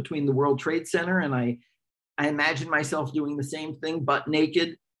from between the World Trade Center, and I imagine myself doing the same thing, butt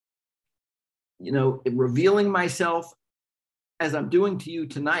naked, you know, revealing myself as I'm doing to you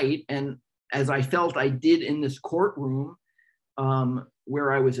tonight, and as I felt I did in this courtroom,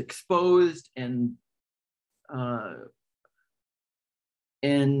 where I was exposed and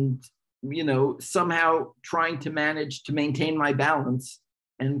you know, somehow trying to manage to maintain my balance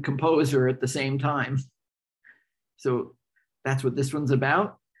and composure at the same time. So that's what this one's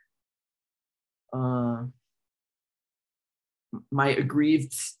about. My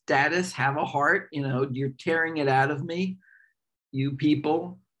aggrieved status, have a heart, you know, you're tearing it out of me, you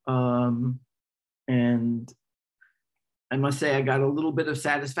people. And I must say, I got a little bit of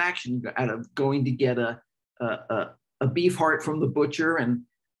satisfaction out of going to get a beef heart from the butcher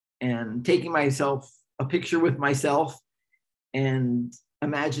and taking myself a picture with myself and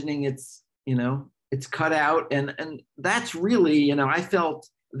imagining it's, you know, it's cut out. And that's really, you know, I felt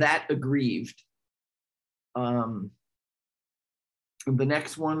that aggrieved. The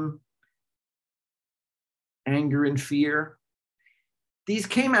next one, Anger and Fear. These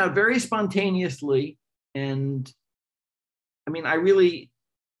came out very spontaneously, and I mean, I really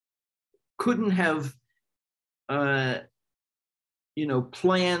couldn't have, you know,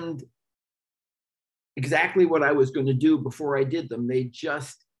 planned exactly what I was going to do before I did them. They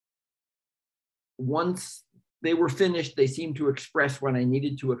just, once they were finished, they seemed to express what I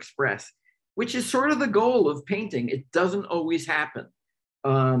needed to express, which is sort of the goal of painting. It doesn't always happen.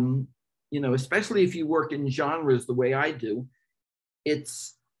 You know, especially if you work in genres the way I do,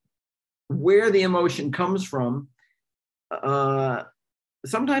 it's where the emotion comes from.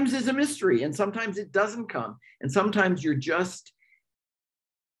 Sometimes is a mystery, and sometimes it doesn't come. And sometimes you're just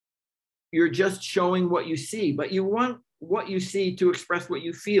showing what you see, but you want what you see to express what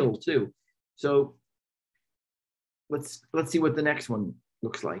you feel too. So let's see what the next one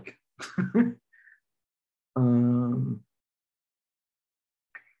looks like.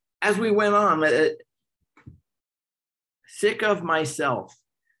 As we went on, sick of myself.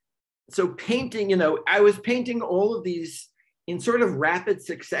 So painting, you know, I was painting all of these in sort of rapid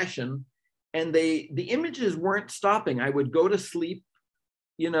succession, and the images weren't stopping. I would go to sleep,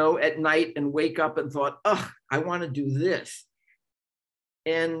 you know, at night and wake up and thought, oh, I want to do this.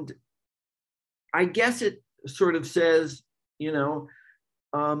 And I guess it sort of says, you know,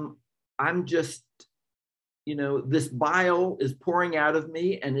 I'm just, you know, this bile is pouring out of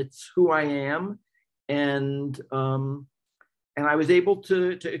me, and it's who I am. And I was able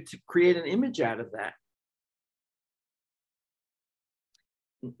to create an image out of that.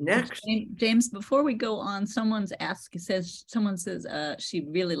 Next. James, before we go on, someone says she'd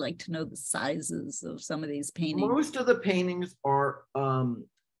really like to know the sizes of some of these paintings. Most of the paintings are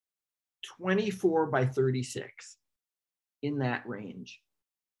 24 by 36, in that range.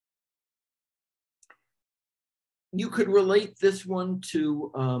 You could relate this one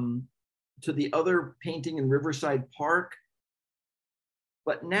to the other painting in Riverside Park,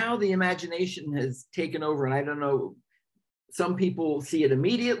 but now the imagination has taken over, and I don't know, some people see it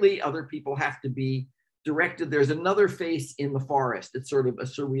immediately, other people have to be directed. There's another face in the forest. It's sort of a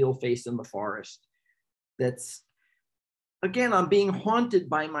surreal face in the forest. That's, again, I'm being haunted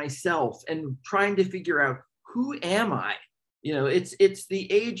by myself and trying to figure out, who am I? You know, it's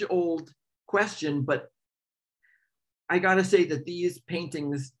the age-old question, but I got to say that these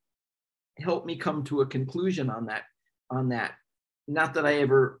paintings helped me come to a conclusion on that. Not that I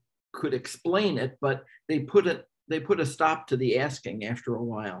ever could explain it, but they put a stop to the asking after a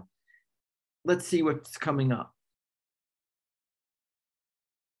while. Let's see what's coming up.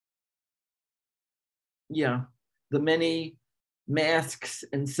 Yeah, the many masks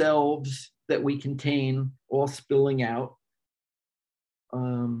and selves that we contain all spilling out.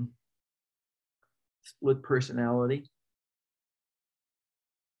 Split personality.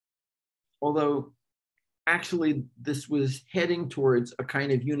 Although actually this was heading towards a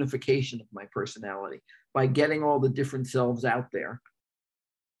kind of unification of my personality by getting all the different selves out there.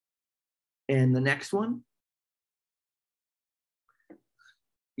 And the next one.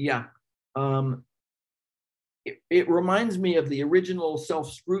 Yeah. It reminds me of the original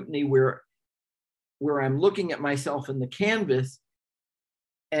self-scrutiny where I'm looking at myself in the canvas.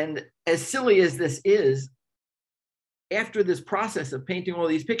 And as silly as this is, after this process of painting all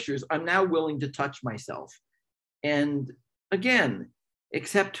these pictures, I'm now willing to touch myself. And again,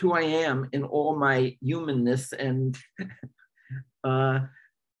 accept who I am in all my humanness and,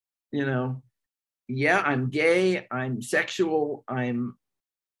 you know, yeah, I'm gay, I'm sexual, I'm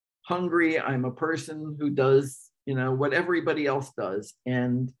hungry, I'm a person who does, you know, what everybody else does.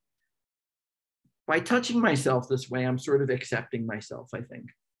 And by touching myself this way, I'm sort of accepting myself, I think.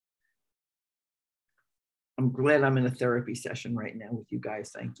 I'm glad I'm in a therapy session right now with you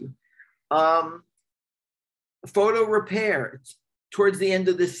guys. Thank you. Photo repair. It's towards the end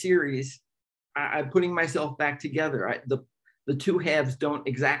of this series, I'm putting myself back together. The two halves don't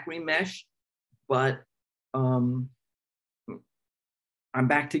exactly mesh, but I'm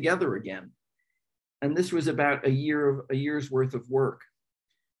back together again. And this was about a year's worth of work.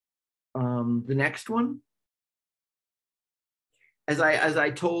 The next one. As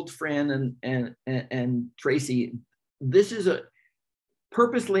I told Fran and Tracey, this is a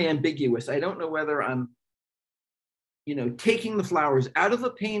purposely ambiguous. I don't know whether I'm, you know, taking the flowers out of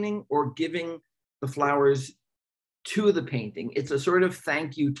a painting or giving the flowers to the painting. It's a sort of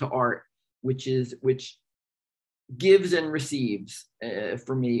thank you to art, which gives and receives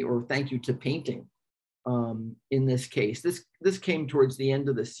for me, or thank you to painting. In this case, this came towards the end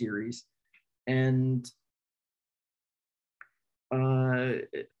of the series, and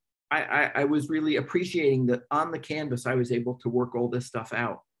I was really appreciating that on the canvas I was able to work all this stuff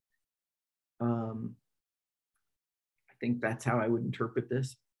out. I think that's how I would interpret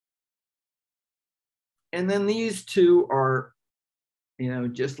this. And then these two are, you know,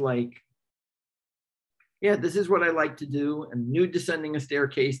 just like, yeah, this is what I like to do. And nude descending a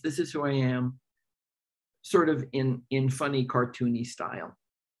staircase, this is who I am, sort of in funny, cartoony style.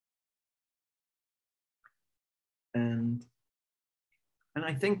 And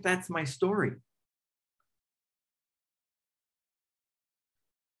I think that's my story.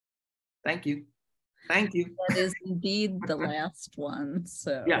 Thank you. Thank you. That is indeed the last one.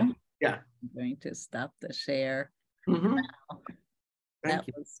 So yeah. I'm going to stop the share. Mm-hmm. Now. That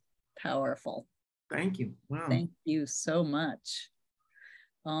was powerful. Thank you. Wow. Thank you so much.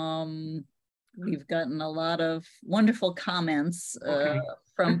 We've gotten a lot of wonderful comments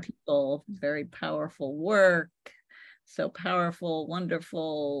from people. Very powerful work. So powerful,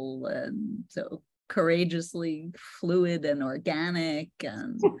 wonderful, and so courageously fluid and organic.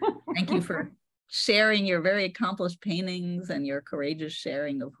 And thank you for sharing your very accomplished paintings and your courageous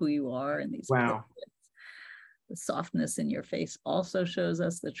sharing of who you are in these wow. pictures. The softness in your face also shows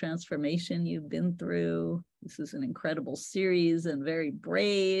us the transformation you've been through. This is an incredible series and very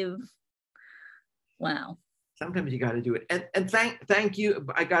brave. Wow. Sometimes you got to do it. And thank you.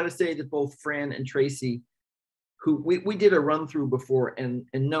 I got to say that both Fran and Tracey, who we did a run through before, and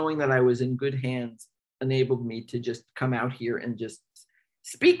knowing that I was in good hands enabled me to just come out here and just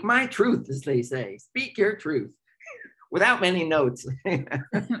speak my truth, as they say. Speak your truth without many notes.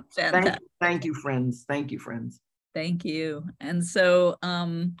 Thank you, friends. Thank you, friends. Thank you. And so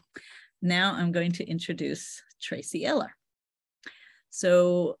now I'm going to introduce Tracey Eller.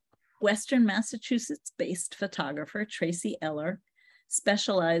 So Western Massachusetts-based photographer Tracey Eller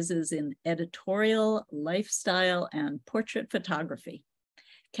specializes in editorial, lifestyle, and portrait photography.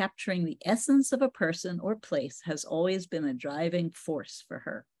 Capturing the essence of a person or place has always been a driving force for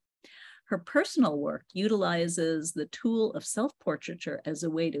her. Her personal work utilizes the tool of self-portraiture as a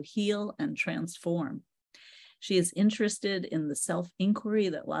way to heal and transform. She is interested in the self-inquiry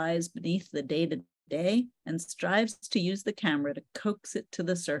that lies beneath the day-to-day and strives to use the camera to coax it to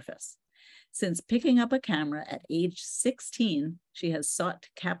the surface. Since picking up a camera at age 16, she has sought to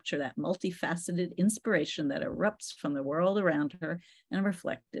capture that multifaceted inspiration that erupts from the world around her and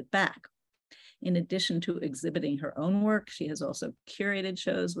reflect it back. In addition to exhibiting her own work, she has also curated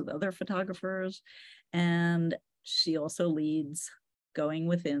shows with other photographers, and she also leads Going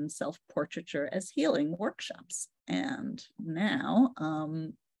Within Self-Portraiture as Healing workshops. And now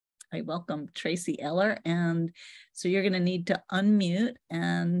I welcome Tracey Eller, and so you're going to need to unmute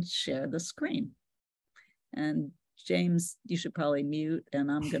and share the screen. And James, you should probably mute,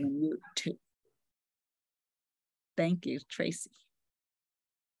 and I'm going to mute too. Thank you, Tracey.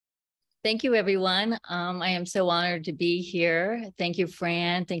 Thank you, everyone. I am so honored to be here. Thank you,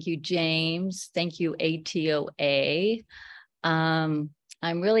 Fran. Thank you, James. Thank you, ATOA. I'm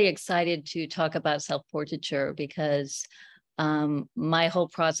really excited to talk about self-portraiture because my whole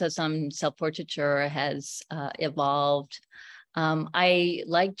process on self-portraiture has evolved. I,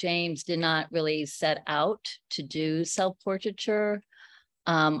 like James, did not really set out to do self-portraiture.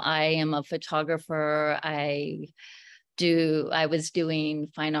 I am a photographer. I was doing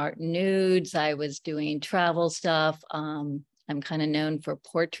fine art nudes. I was doing travel stuff. I'm kind of known for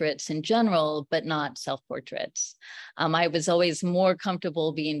portraits in general, but not self-portraits. I was always more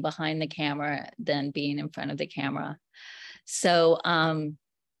comfortable being behind the camera than being in front of the camera. So,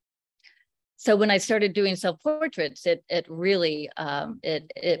 so when I started doing self-portraits, it really,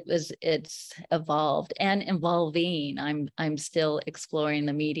 it's evolved and evolving. I'm still exploring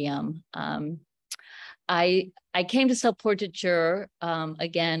the medium. I came to self-portraiture,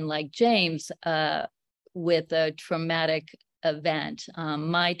 again, like James, with a traumatic event.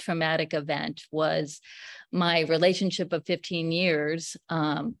 My traumatic event was my relationship of 15 years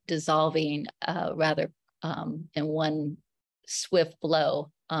dissolving rather in one swift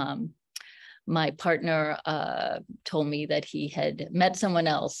blow. My partner told me that he had met someone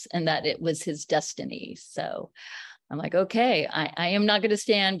else and that it was his destiny. So I'm like, okay, I am not going to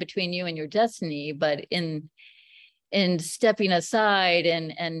stand between you and your destiny, but in stepping aside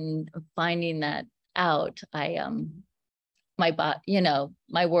and finding that out,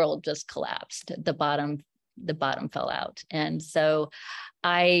 my world just collapsed. The bottom fell out. And so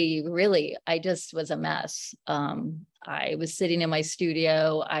I just was a mess. I was sitting in my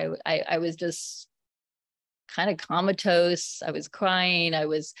studio. I was just kind of comatose. I was crying. I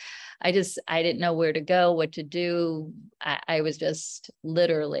didn't know where to go, what to do. I was just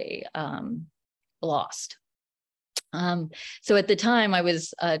literally lost. So at the time I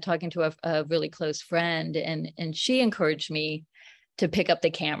was talking to a really close friend, and she encouraged me to pick up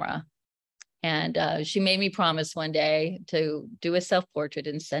the camera. And she made me promise one day to do a self-portrait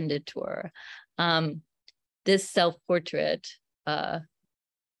and send it to her. This self-portrait, do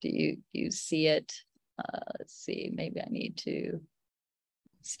you see it? Let's see, maybe I need to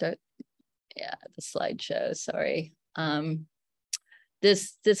start, yeah, the slideshow, sorry.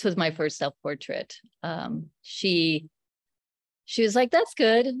 This was my first self-portrait. She was like, that's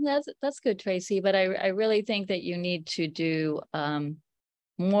good, that's good, Tracey, but I really think that you need to do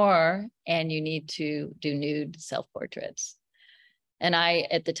more, and you need to do nude self-portraits. And I,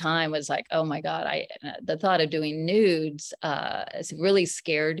 at the time, was like, oh my God, the thought of doing nudes really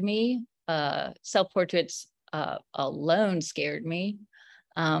scared me. Self-portraits alone scared me.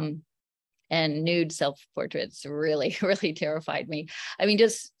 And nude self-portraits really, really terrified me. I mean,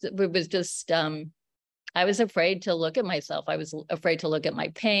 it was just, I was afraid to look at myself. I was afraid to look at my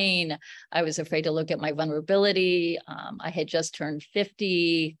pain. I was afraid to look at my vulnerability. I had just turned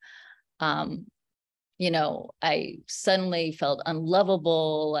 50. I suddenly felt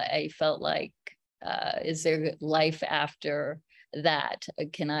unlovable. I felt like, is there life after that?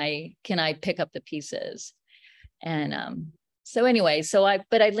 Can I pick up the pieces? And so anyway,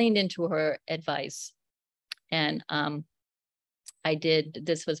 but I leaned into her advice, and I did.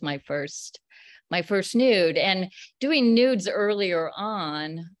 This was my first nude. And doing nudes earlier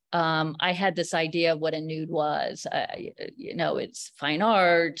on, I had this idea of what a nude was. It's fine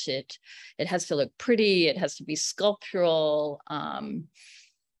art. It has to look pretty. It has to be sculptural.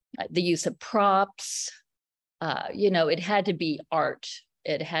 The use of props. It had to be art.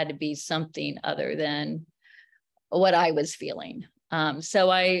 It had to be something other than what I was feeling. So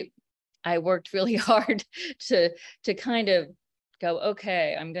I worked really hard to kind of go,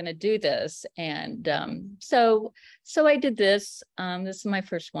 okay, I'm going to do this. And so I did this. This is my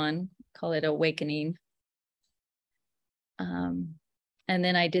first one, call it Awakening. And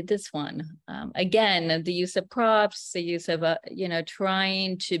then I did this one. Again, the use of props, the use of,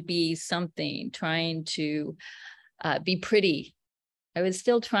 trying to be something, trying to be pretty. I was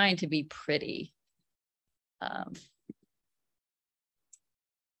still trying to be pretty.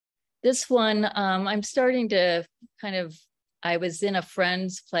 This one, I'm starting to kind of, I was in a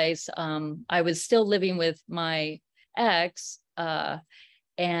friend's place. I was still living with my ex,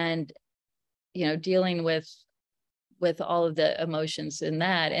 and dealing with all of the emotions in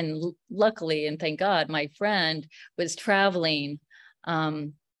that. And luckily, and thank God, my friend was traveling.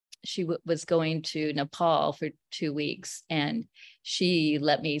 She was going to Nepal for 2 weeks, and she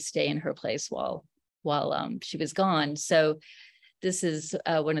let me stay in her place while she was gone. So this is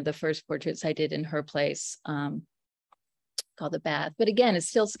one of the first portraits I did in her place, called The Bath. But again, it's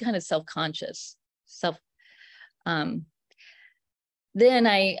still kind of self-conscious. Then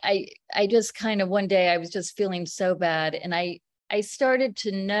I just kind of, one day I was just feeling so bad, and I started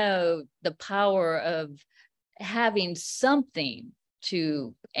to know the power of having something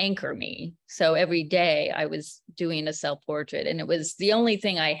to anchor me. So every day I was doing a self-portrait, and it was the only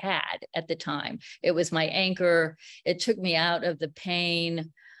thing I had at the time. It was my anchor. It took me out of the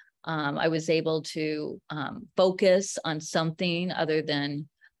pain. I was able to focus on something other than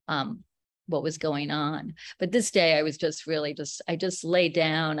what was going on. But this day I was just really I just laid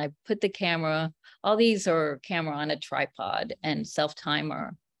down. I put the camera, all these are camera on a tripod and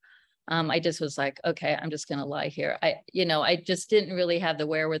self-timer. I just was like, okay, I'm just going to lie here. I just didn't really have the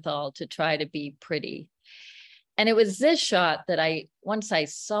wherewithal to try to be pretty. And it was this shot that once I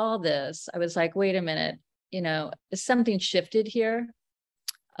saw this, I was like, wait a minute, something shifted here.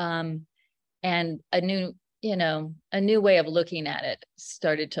 And a new way of looking at it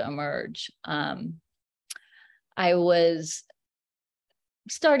started to emerge. I was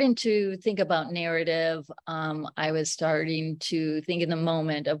starting to think about narrative. I was starting to think in the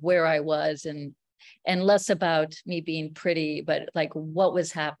moment of where I was, and less about me being pretty, but like what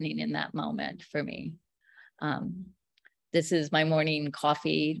was happening in that moment for me. This is my morning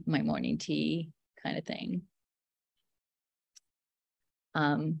coffee, my morning tea kind of thing.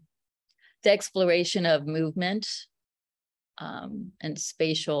 The exploration of movement and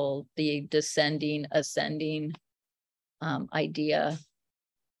spatial, the descending, ascending idea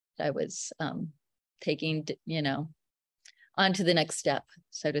I was taking, on to the next step,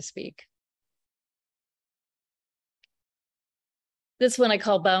 so to speak. This one I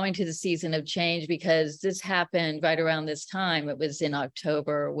call Bowing to the Season of Change, because this happened right around this time. It was in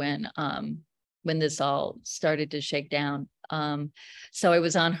October when this all started to shake down. So I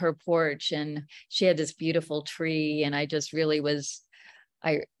was on her porch, and she had this beautiful tree, and I just really was,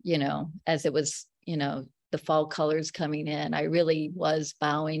 as it was, the fall colors coming in, I really was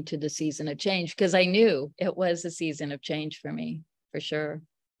bowing to the season of change, because I knew it was a season of change for me, for sure.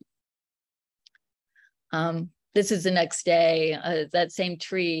 This is the next day, that same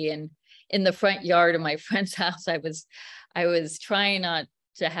tree, and in the front yard of my friend's house, I was trying not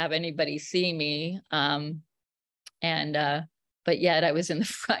to have anybody see me. But yet I was in the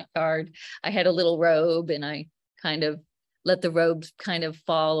front yard. I had a little robe, and I kind of let the robe kind of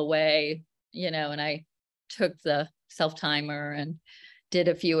fall away, and I took the self-timer and did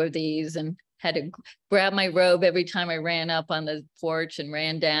a few of these, and had to grab my robe every time I ran up on the porch and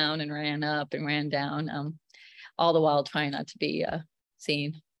ran down and ran up and ran down, all the while trying not to be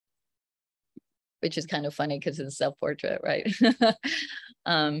seen, which is kind of funny because it's a self-portrait, right?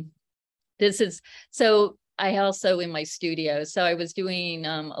 So I also in my studio. So I was doing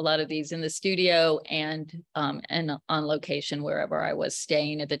a lot of these in the studio and on location wherever I was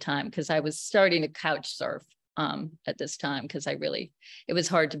staying at the time, because I was starting to couch surf at this time, because it was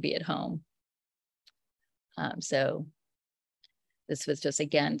hard to be at home. So this was just,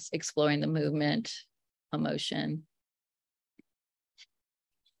 again, exploring the movement, emotion.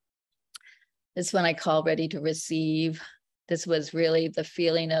 This one I call Ready to Receive. This was really the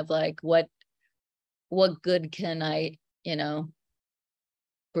feeling of like, what good can I,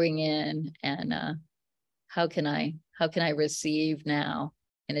 bring in, and how can I receive now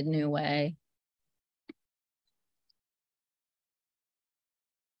in a new way?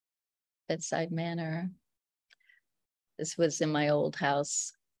 Bedside manner. This was in my old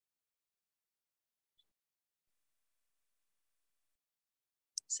house.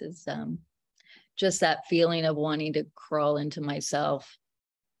 This is just that feeling of wanting to crawl into myself.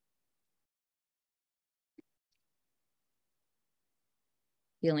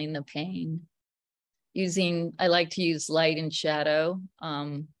 Feeling the pain. I like to use light and shadow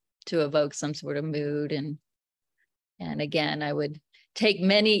to evoke some sort of mood. And again, I would take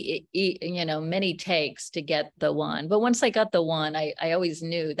many takes to get the one. But once I got the one, I always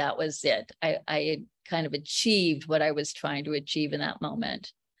knew that was it. I had kind of achieved what I was trying to achieve in that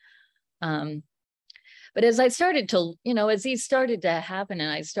moment. But as I started to, as these started to happen,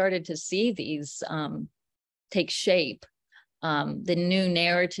 and I started to see these take shape, the new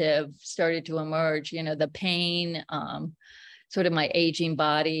narrative started to emerge, the pain, sort of my aging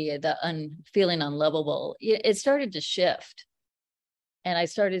body, the feeling unlovable, it started to shift. And I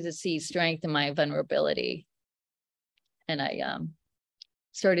started to see strength in my vulnerability. And I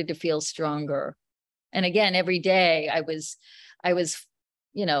started to feel stronger. And again, every day I was,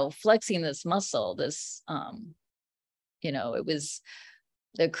 you know, flexing this muscle, this, you know, it was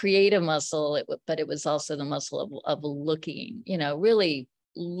the creative muscle, but it was also the muscle of looking, you know, really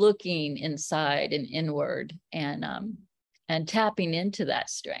looking inside and inward, and tapping into that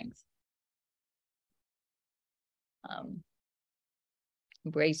strength.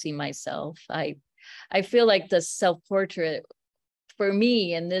 Embracing myself. I feel like the self-portrait for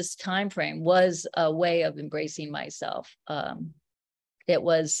me in this time frame was a way of embracing myself. It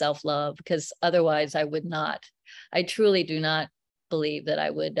was self-love, because otherwise I truly do not believe that I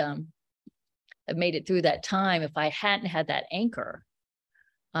would have made it through that time if I hadn't had that anchor.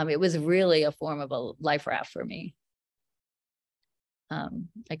 It was really a form of a life raft for me.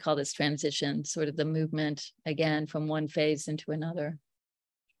 I call this transition sort of the movement, again, from one phase into another.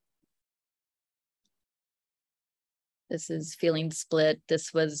 This is feeling split.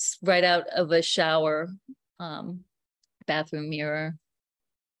 This was right out of a shower, bathroom mirror.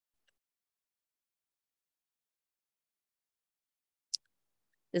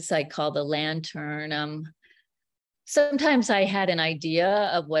 This I call the lantern. Sometimes I had an idea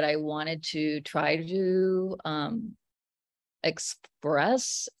of what I wanted to try to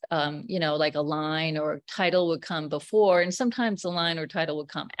express, you know, like a line or a title would come before, and sometimes the line or title would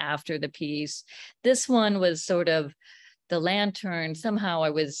come after the piece. This one was sort of the lantern. Somehow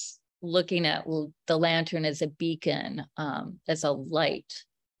I was looking at the lantern as a beacon, as a light,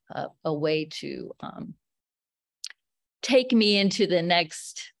 a way to take me into the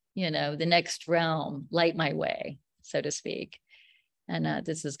next, you know, the next realm, light my way, so to speak. And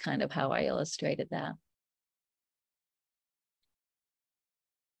this is kind of how I illustrated that.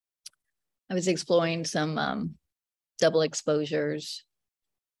 I was exploring some double exposures,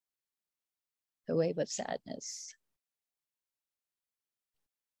 the wave of sadness.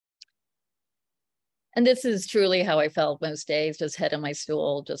 And this is truly how I felt most days, just head on my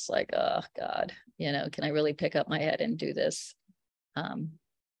stool, just like, oh God, you know, can I really pick up my head and do this?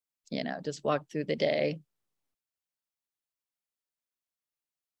 You know, just walk through the day.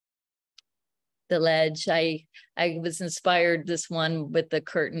 The ledge, I was inspired this one with the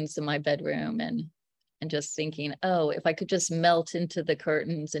curtains in my bedroom, and just thinking, oh, if I could just melt into the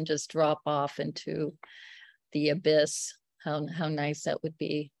curtains and just drop off into the abyss, how nice that would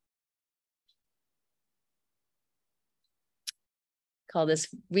be. Call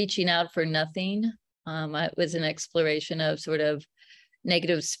this reaching out for nothing. It was an exploration of sort of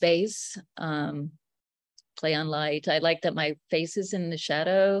negative space, play on light. I like that my face is in the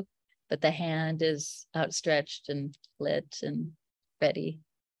shadow, but the hand is outstretched and lit and ready.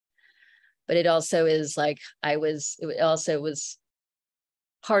 But it also is like it also was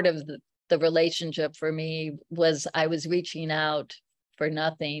part of the relationship for me, was I was reaching out for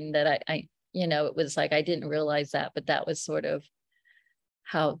nothing, that I, you know, it was like I didn't realize that, but that was sort of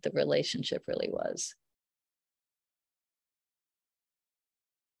how the relationship really was.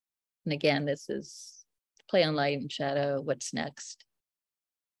 And again, this is play on light and shadow, what's next.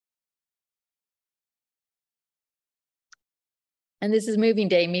 And this is moving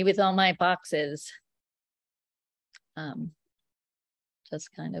day, me with all my boxes.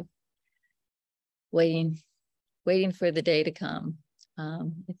 Just kind of waiting for the day to come. I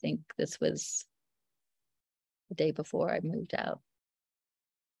think this was the day before I moved out.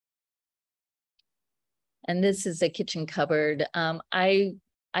 And this is a kitchen cupboard.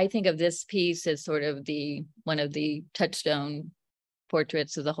 I think of this piece as sort of one of the touchstone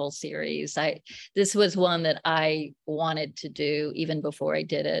portraits of the whole series. This was one that I wanted to do even before I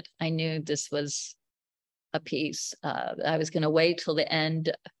did it. I knew this was a piece. I was going to wait till the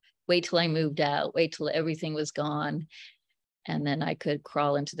end, wait till I moved out, wait till everything was gone, and then I could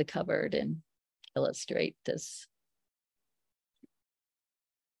crawl into the cupboard and illustrate this.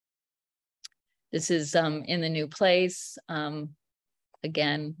 This is in the new place.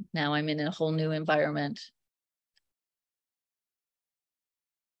 Again, now I'm in a whole new environment.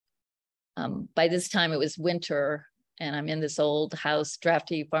 By this time it was winter, and I'm in this old house,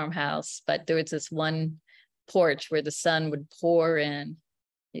 drafty farmhouse, but there was this one porch where the sun would pour in.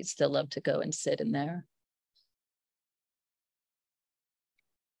 You'd still love to go and sit in there.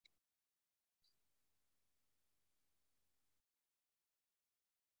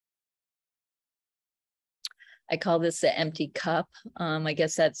 I call this the empty cup. I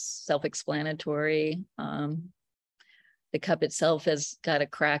guess that's self-explanatory. The cup itself has got a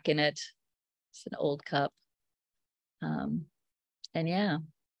crack in it. It's an old cup. And yeah,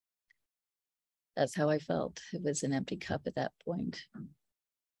 that's how I felt. It was an empty cup at that point.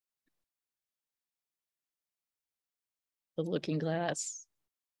 the looking glass,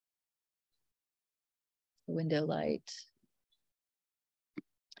 the window light.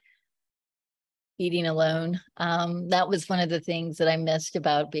 Eating alone. That was one of the things that I missed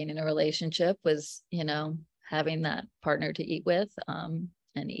about being in a relationship was, you know, having that partner to eat with, and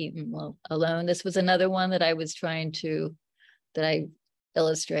eating alone. This was another one that I was trying to, that I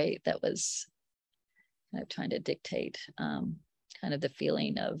illustrate, that was kind of trying to dictate kind of the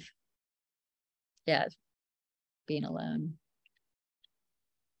feeling of, yeah, being alone.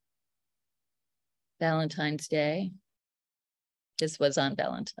 Valentine's Day. This was on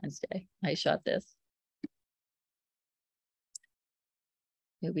Valentine's Day. I shot this.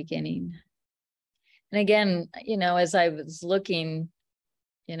 New beginning. And again, you know, as I was looking,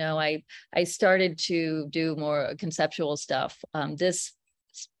 you know, I started to do more conceptual stuff. This,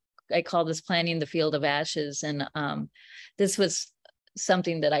 I call this planning the field of ashes. And this was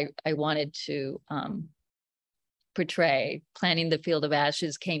something that I wanted to portray. Planning the field of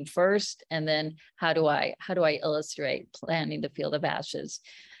ashes came first, and then how do I illustrate planning the field of ashes?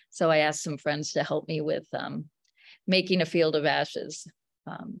 So I asked some friends to help me with making a field of ashes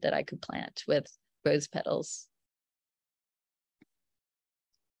that I could plant with rose petals.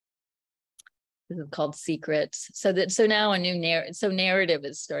 This is called Secrets. So now a new narrative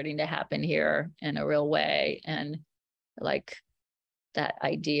is starting to happen here in a real way, and like that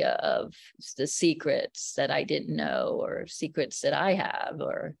idea of the secrets that I didn't know, or secrets that I have,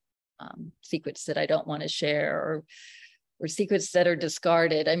 or secrets that I don't want to share, or secrets that are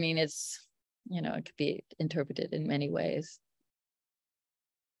discarded. I mean, it's, you know, it could be interpreted in many ways.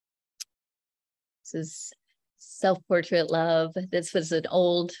 This is Self-Portrait Love. This was an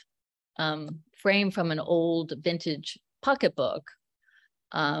old frame from an old vintage pocketbook.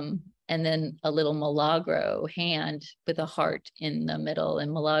 And then a little milagro hand with a heart in the middle.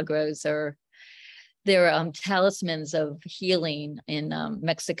 And milagros they're talismans of healing in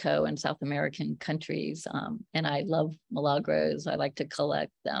Mexico and South American countries. And I love milagros. I like to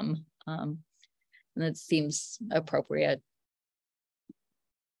collect them. And it seems appropriate.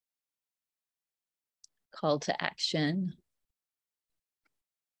 Call to action.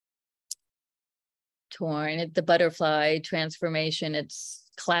 Torn, the butterfly transformation, it's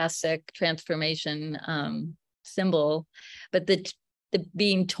classic transformation symbol, but the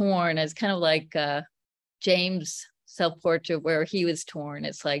being torn is kind of like James' self-portrait where he was torn.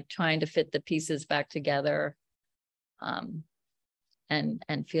 It's like trying to fit the pieces back together and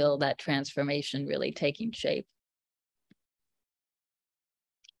feel that transformation really taking shape.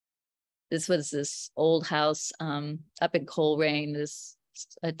 This was this old house up in Coleraine,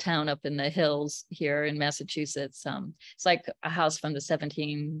 a town up in the hills here in Massachusetts. It's like a house from the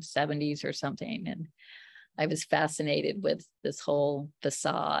 1770s or something. And I was fascinated with this whole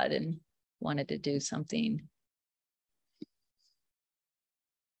facade and wanted to do something. I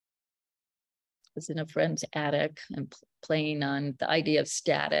was in a friend's attic and playing on the idea of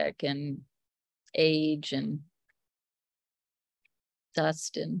static and age and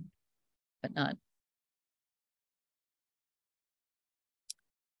dust and whatnot.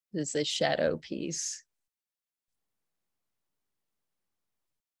 This is a shadow piece.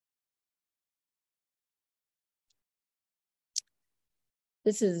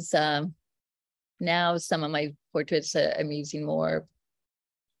 This is now some of my portraits I'm using more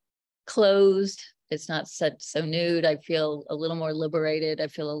closed. It's not so nude. I feel a little more liberated. I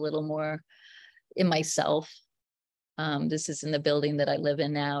feel a little more in myself. This is in the building that I live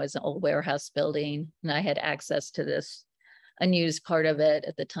in now. It's an old warehouse building, and I had access to this unused part of it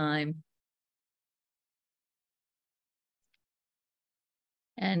at the time.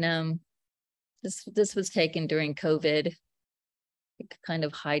 And this was taken during COVID, kind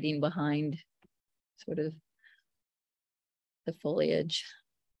of hiding behind sort of the foliage,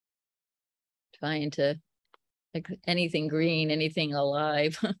 trying to, like, anything green, anything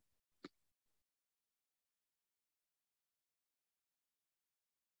alive.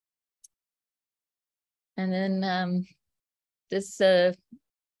 And then this is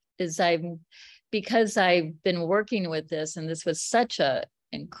because I've been working with this, and this was such a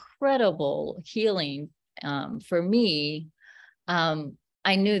incredible healing for me.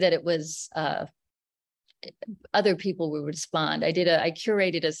 I knew that it was other people would respond. I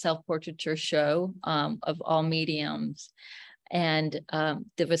curated a self-portraiture show of all mediums, and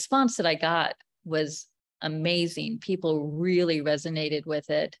the response that I got was amazing. People really resonated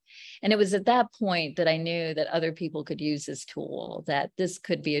with it. And it was at that point that I knew that other people could use this tool, that this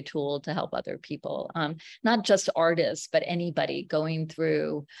could be a tool to help other people, not just artists, but anybody going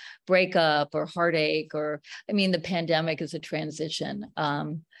through breakup or heartache, or, I mean, the pandemic is a transition,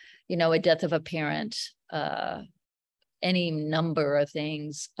 you know, a death of a parent, any number of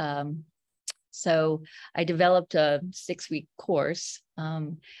things. So I developed a 6-week course,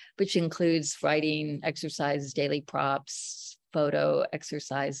 which includes writing exercises, daily props, photo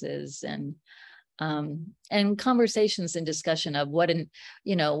exercises, and conversations and discussion of what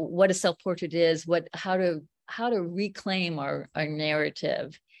a self-portrait is, how to reclaim our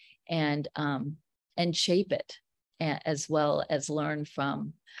narrative and shape it, as well as learn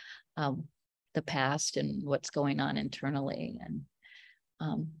from the past and what's going on internally,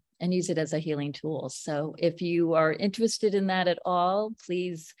 and use it as a healing tool. So if you are interested in that at all,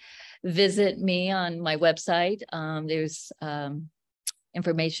 please visit me on my website. There's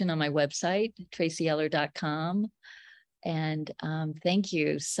information on my website, tracyeller.com. And thank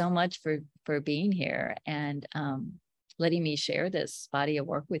you so much for being here and letting me share this body of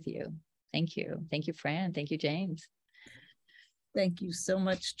work with you. Thank you. Thank you, Fran. Thank you, James. Thank you so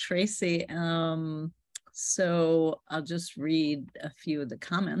much, Tracey. So I'll just read a few of the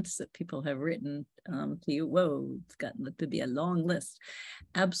comments that people have written to you. Whoa, it's gotten to be a long list.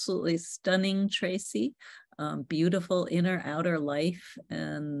 Absolutely stunning, Tracey. Beautiful inner outer life,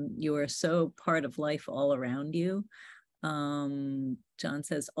 and you are so part of life all around you. John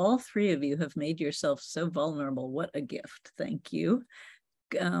says, all three of you have made yourself so vulnerable. What a gift. Thank you.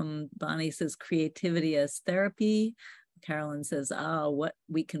 Bonnie says, creativity as therapy. Carolyn says, what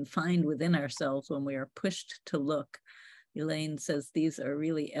we can find within ourselves when we are pushed to look. Elaine says, these are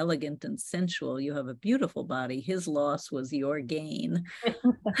really elegant and sensual. You have a beautiful body. His loss was your gain.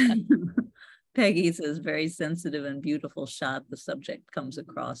 Peggy says, very sensitive and beautiful shot. The subject comes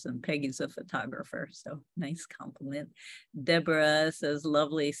across, and Peggy's a photographer, so nice compliment. Deborah says,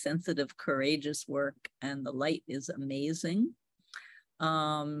 lovely, sensitive, courageous work, and the light is amazing.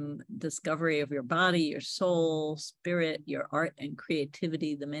 Discovery of your body, your soul, spirit, your art and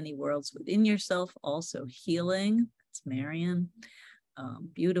creativity, the many worlds within yourself, also healing. It's Marion.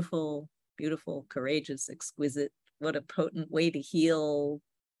 Beautiful, beautiful, courageous, exquisite. What a potent way to heal.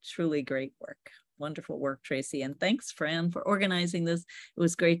 Truly great work. Wonderful work, Tracey. And thanks, Fran, for organizing this. It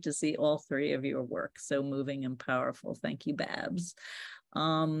was great to see all three of your work. So moving and powerful. Thank you, Babs.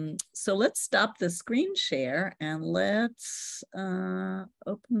 So let's stop the screen share and let's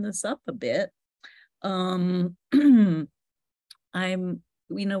open this up a bit.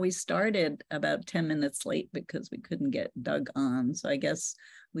 We started about 10 minutes late because we couldn't get Doug on. So I guess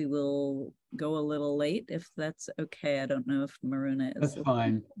we will go a little late if that's okay. I don't know if Maruna is. That's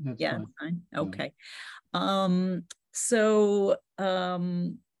fine. That's fine. Okay. So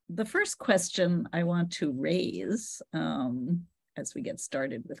the first question I want to raise as we get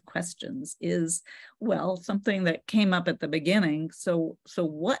started with questions is, well, something that came up at the beginning. So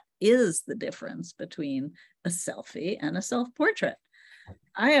what is the difference between a selfie and a self-portrait?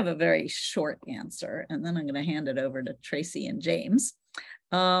 I have a very short answer, and then I'm going to hand it over to Tracey and James.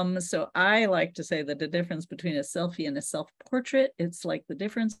 So I like to say that the difference between a selfie and a self-portrait, it's like the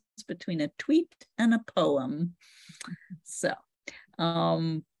difference between a tweet and a poem. So,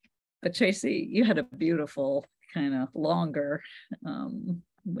 but Tracey, you had a beautiful kind of longer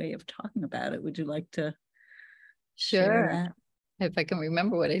way of talking about it. Would you like to share that? If I can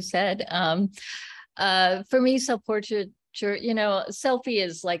remember what I said. For me, self-portraiture, selfie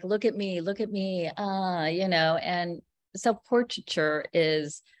is like, look at me, and self-portraiture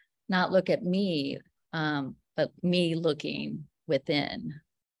is not look at me, but me looking within.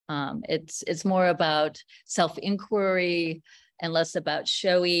 It's more about self-inquiry and less about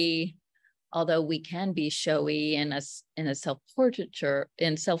showy, although we can be showy in a self-portraiture,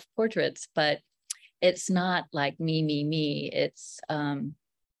 in self-portraits, but it's not like me. It's to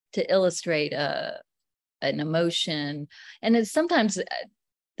illustrate an emotion. And it's sometimes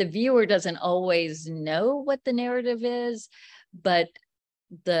the viewer doesn't always know what the narrative is, but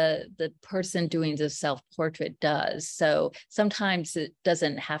the person doing the self-portrait does. So sometimes it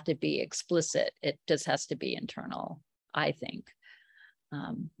doesn't have to be explicit. It just has to be internal, I think.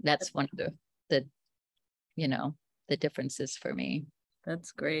 That's one of the differences for me.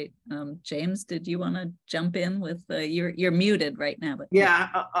 That's great. James, did you want to jump in with, you're muted right now. But yeah,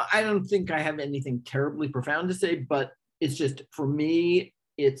 I don't think I have anything terribly profound to say, but it's just, for me,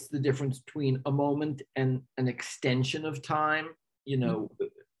 it's the difference between a moment and an extension of time.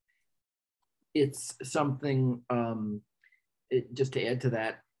 It's something, just to add to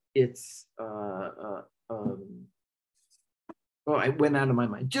that, it's, I went out of my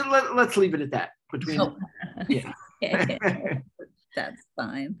mind. Let's leave it at that. Yeah. That's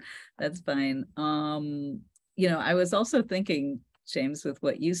fine. I was also thinking, James, with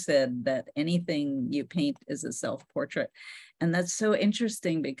what you said, that anything you paint is a self-portrait. And that's so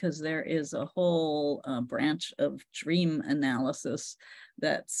interesting because there is a whole branch of dream analysis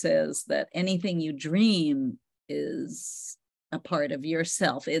that says that anything you dream is a part of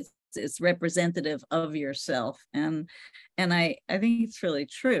yourself. It's representative of yourself. And I think it's really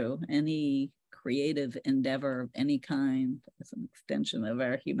true. Any creative endeavor of any kind is an extension of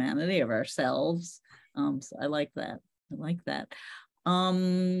our humanity, of ourselves. So I like that. I like that.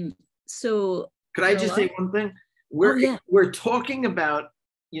 So could I just say one thing? We're talking about,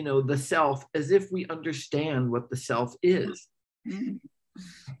 you know, the self as if we understand what the self is. And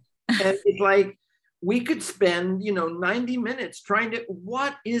it's like, we could spend, you know, 90 minutes trying to,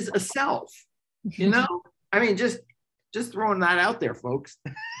 what is a self? You know? I mean, just throwing that out there, folks.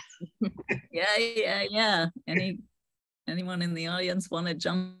 Yeah. Anyone in the audience want to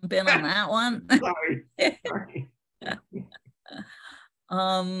jump in on that one? Sorry.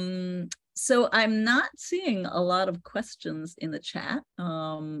 So I'm not seeing a lot of questions in the chat.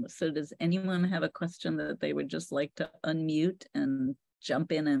 So does anyone have a question that they would just like to unmute and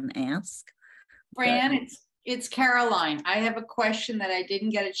jump in and ask? Fran, it's Caroline. I have a question that I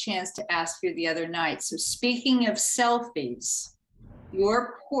didn't get a chance to ask you the other night. So speaking of selfies,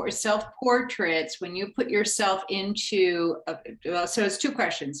 your self-portraits, when you put yourself into, so it's two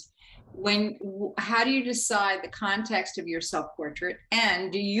questions. How do you decide the context of your self-portrait?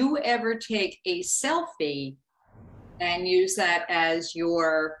 And do you ever take a selfie and use that as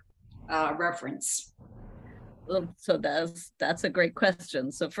your reference? So that's a great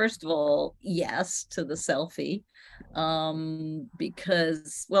question. So first of all, yes to the selfie,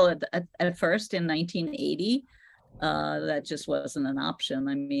 because, well, at first in 1980, that just wasn't an option.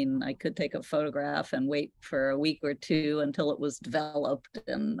 I mean, I could take a photograph and wait for a week or two until it was developed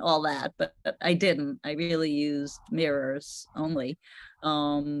and all that, but I didn't. I really used mirrors only.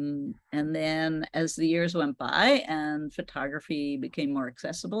 And then as the years went by and photography became more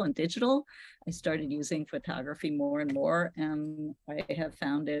accessible and digital, I started using photography more and more. And I have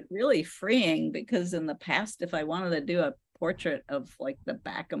found it really freeing, because in the past, if I wanted to do a portrait of like the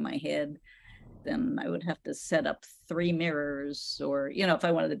back of my head, then I would have to set up 3 mirrors, or, you know, if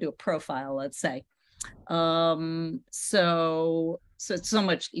I wanted to do a profile, let's say. So it's so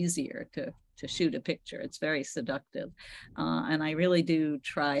much easier to shoot a picture. It's very seductive. And I really do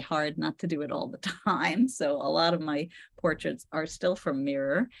try hard not to do it all the time. So a lot of my portraits are still from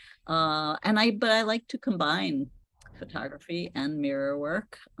mirror. But I like to combine photography and mirror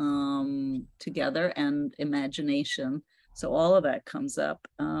work together, and imagination. So all of that comes up.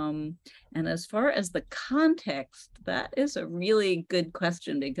 And as far as the context, that is a really good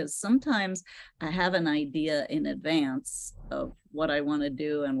question, because sometimes I have an idea in advance of what I want to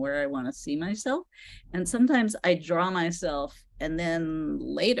do and where I want to see myself. And sometimes I draw myself, and then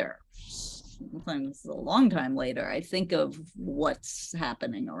later, sometimes a long time later, I think of what's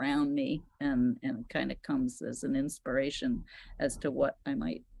happening around me, and it kind of comes as an inspiration as to what I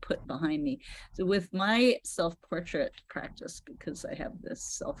might put behind me. So with my self-portrait practice, because I have this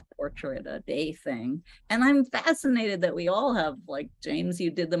self-portrait a day thing, and I'm fascinated that we all have, like, James,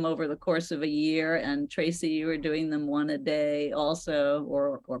 you did them over the course of a year, and Tracey, you were doing them one a day also,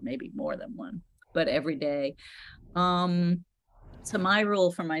 or maybe more than one, but every day. So my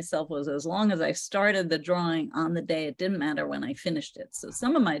rule for myself was, as long as I started the drawing on the day, it didn't matter when I finished it. So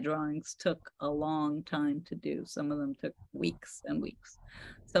some of my drawings took a long time to do. Some of them took weeks and weeks.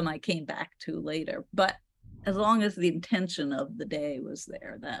 Some I came back to later. But as long as the intention of the day was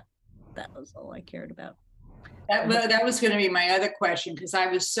there, that was all I cared about. That was going to be my other question, because I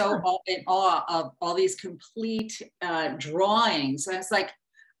was so in awe of all these complete drawings. I was like,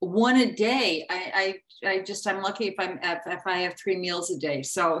 one a day. I'm lucky if I have 3 meals a day.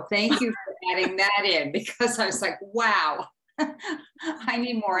 So thank you for adding that in, because I was like, wow, I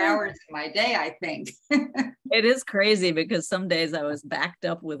need more hours in my day, I think. It is crazy, because some days I was backed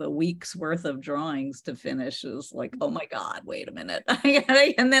up with a week's worth of drawings to finish. It was like, oh my God, wait a minute.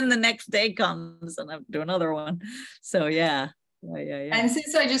 And then the next day comes and I have to do another one. So yeah. And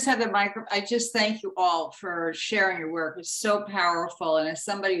since I just have the micro, I just thank you all for sharing your work. It's so powerful. And as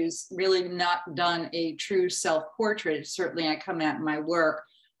somebody who's really not done a true self-portrait, certainly I come at my work,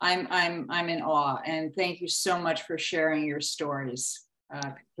 I'm in awe. And thank you so much for sharing your stories.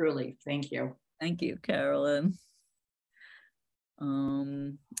 Truly, thank you. Thank you, Carolyn.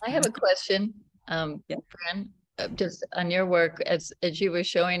 I have a question, Fran, just on your work, as you were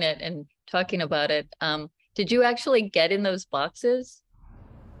showing it and talking about it. Did you actually get in those boxes?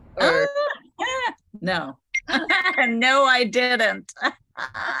 Or no. No, I didn't.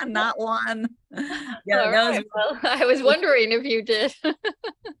 Not one. Yeah, All that was right. Well, I was wondering if you did.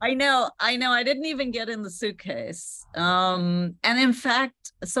 I know. I didn't even get in the suitcase. And in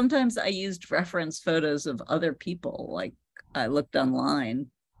fact, sometimes I used reference photos of other people. Like I looked online,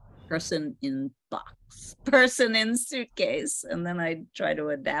 person in box, person in suitcase, and then I try to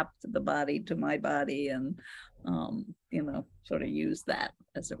adapt the body to my body and, sort of use that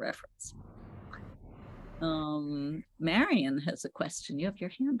as a reference. Marion has a question. You have your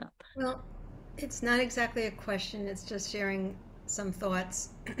hand up. Well, it's not exactly a question, it's just sharing some thoughts.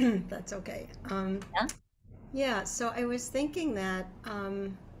 That's okay. Yeah. Yeah, so I was thinking that,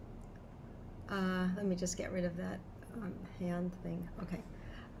 let me just get rid of that hand thing. Okay.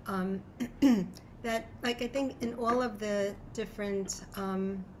 That, like, I think in all of the different,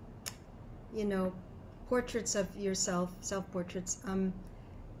 portraits of yourself, self-portraits,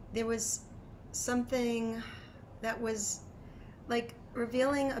 there was something that was like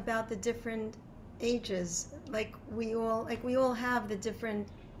revealing about the different ages. Like we all have the different,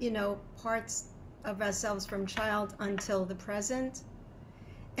 parts of ourselves from child until the present.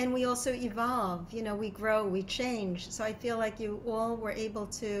 And we also evolve, we grow, we change. So I feel like you all were able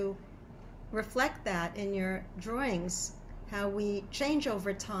to reflect that in your drawings, how we change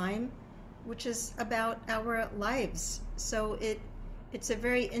over time, which is about our lives. So it's a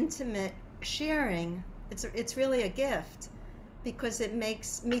very intimate sharing. It's really a gift, because it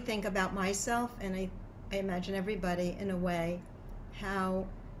makes me think about myself, and I imagine everybody in a way, how,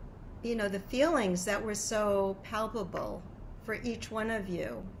 the feelings that were so palpable for each one of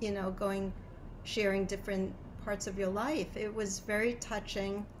you, sharing different parts of your life. It was very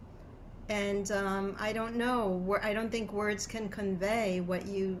touching. And I don't think words can convey what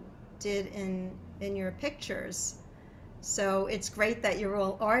you did in your pictures. So it's great that you're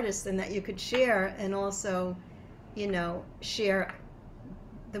all artists and that you could share, and also, share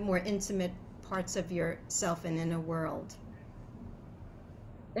the more intimate parts of yourself and inner world.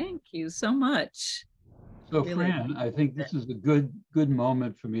 Thank you so much. So Really Fran, I think this is a good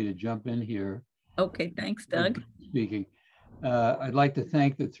moment for me to jump in here. Okay, thanks, Doug. Speaking. I'd like to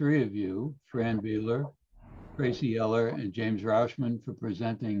thank the three of you, Fran Beallor, Tracey Eller, and James Rauchman, for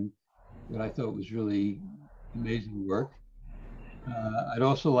presenting what I thought was really amazing work. I'd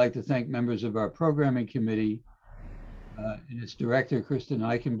also like to thank members of our programming committee and its director, Kristen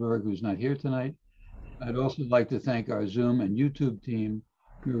Eichenberg, who's not here tonight. I'd also like to thank our Zoom and YouTube team,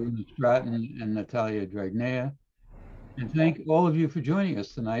 Maruna Stratton and Natalia Dragnea, and thank all of you for joining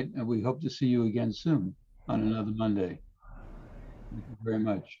us tonight, and we hope to see you again soon on another Monday. Thank you very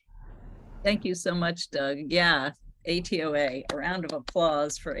much. Thank you so much, Doug. Yeah, ATOA, a round of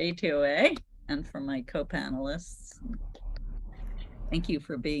applause for ATOA and for my co-panelists. Thank you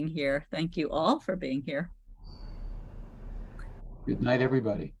for being here. Thank you all for being here. Good night,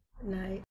 everybody. Good night.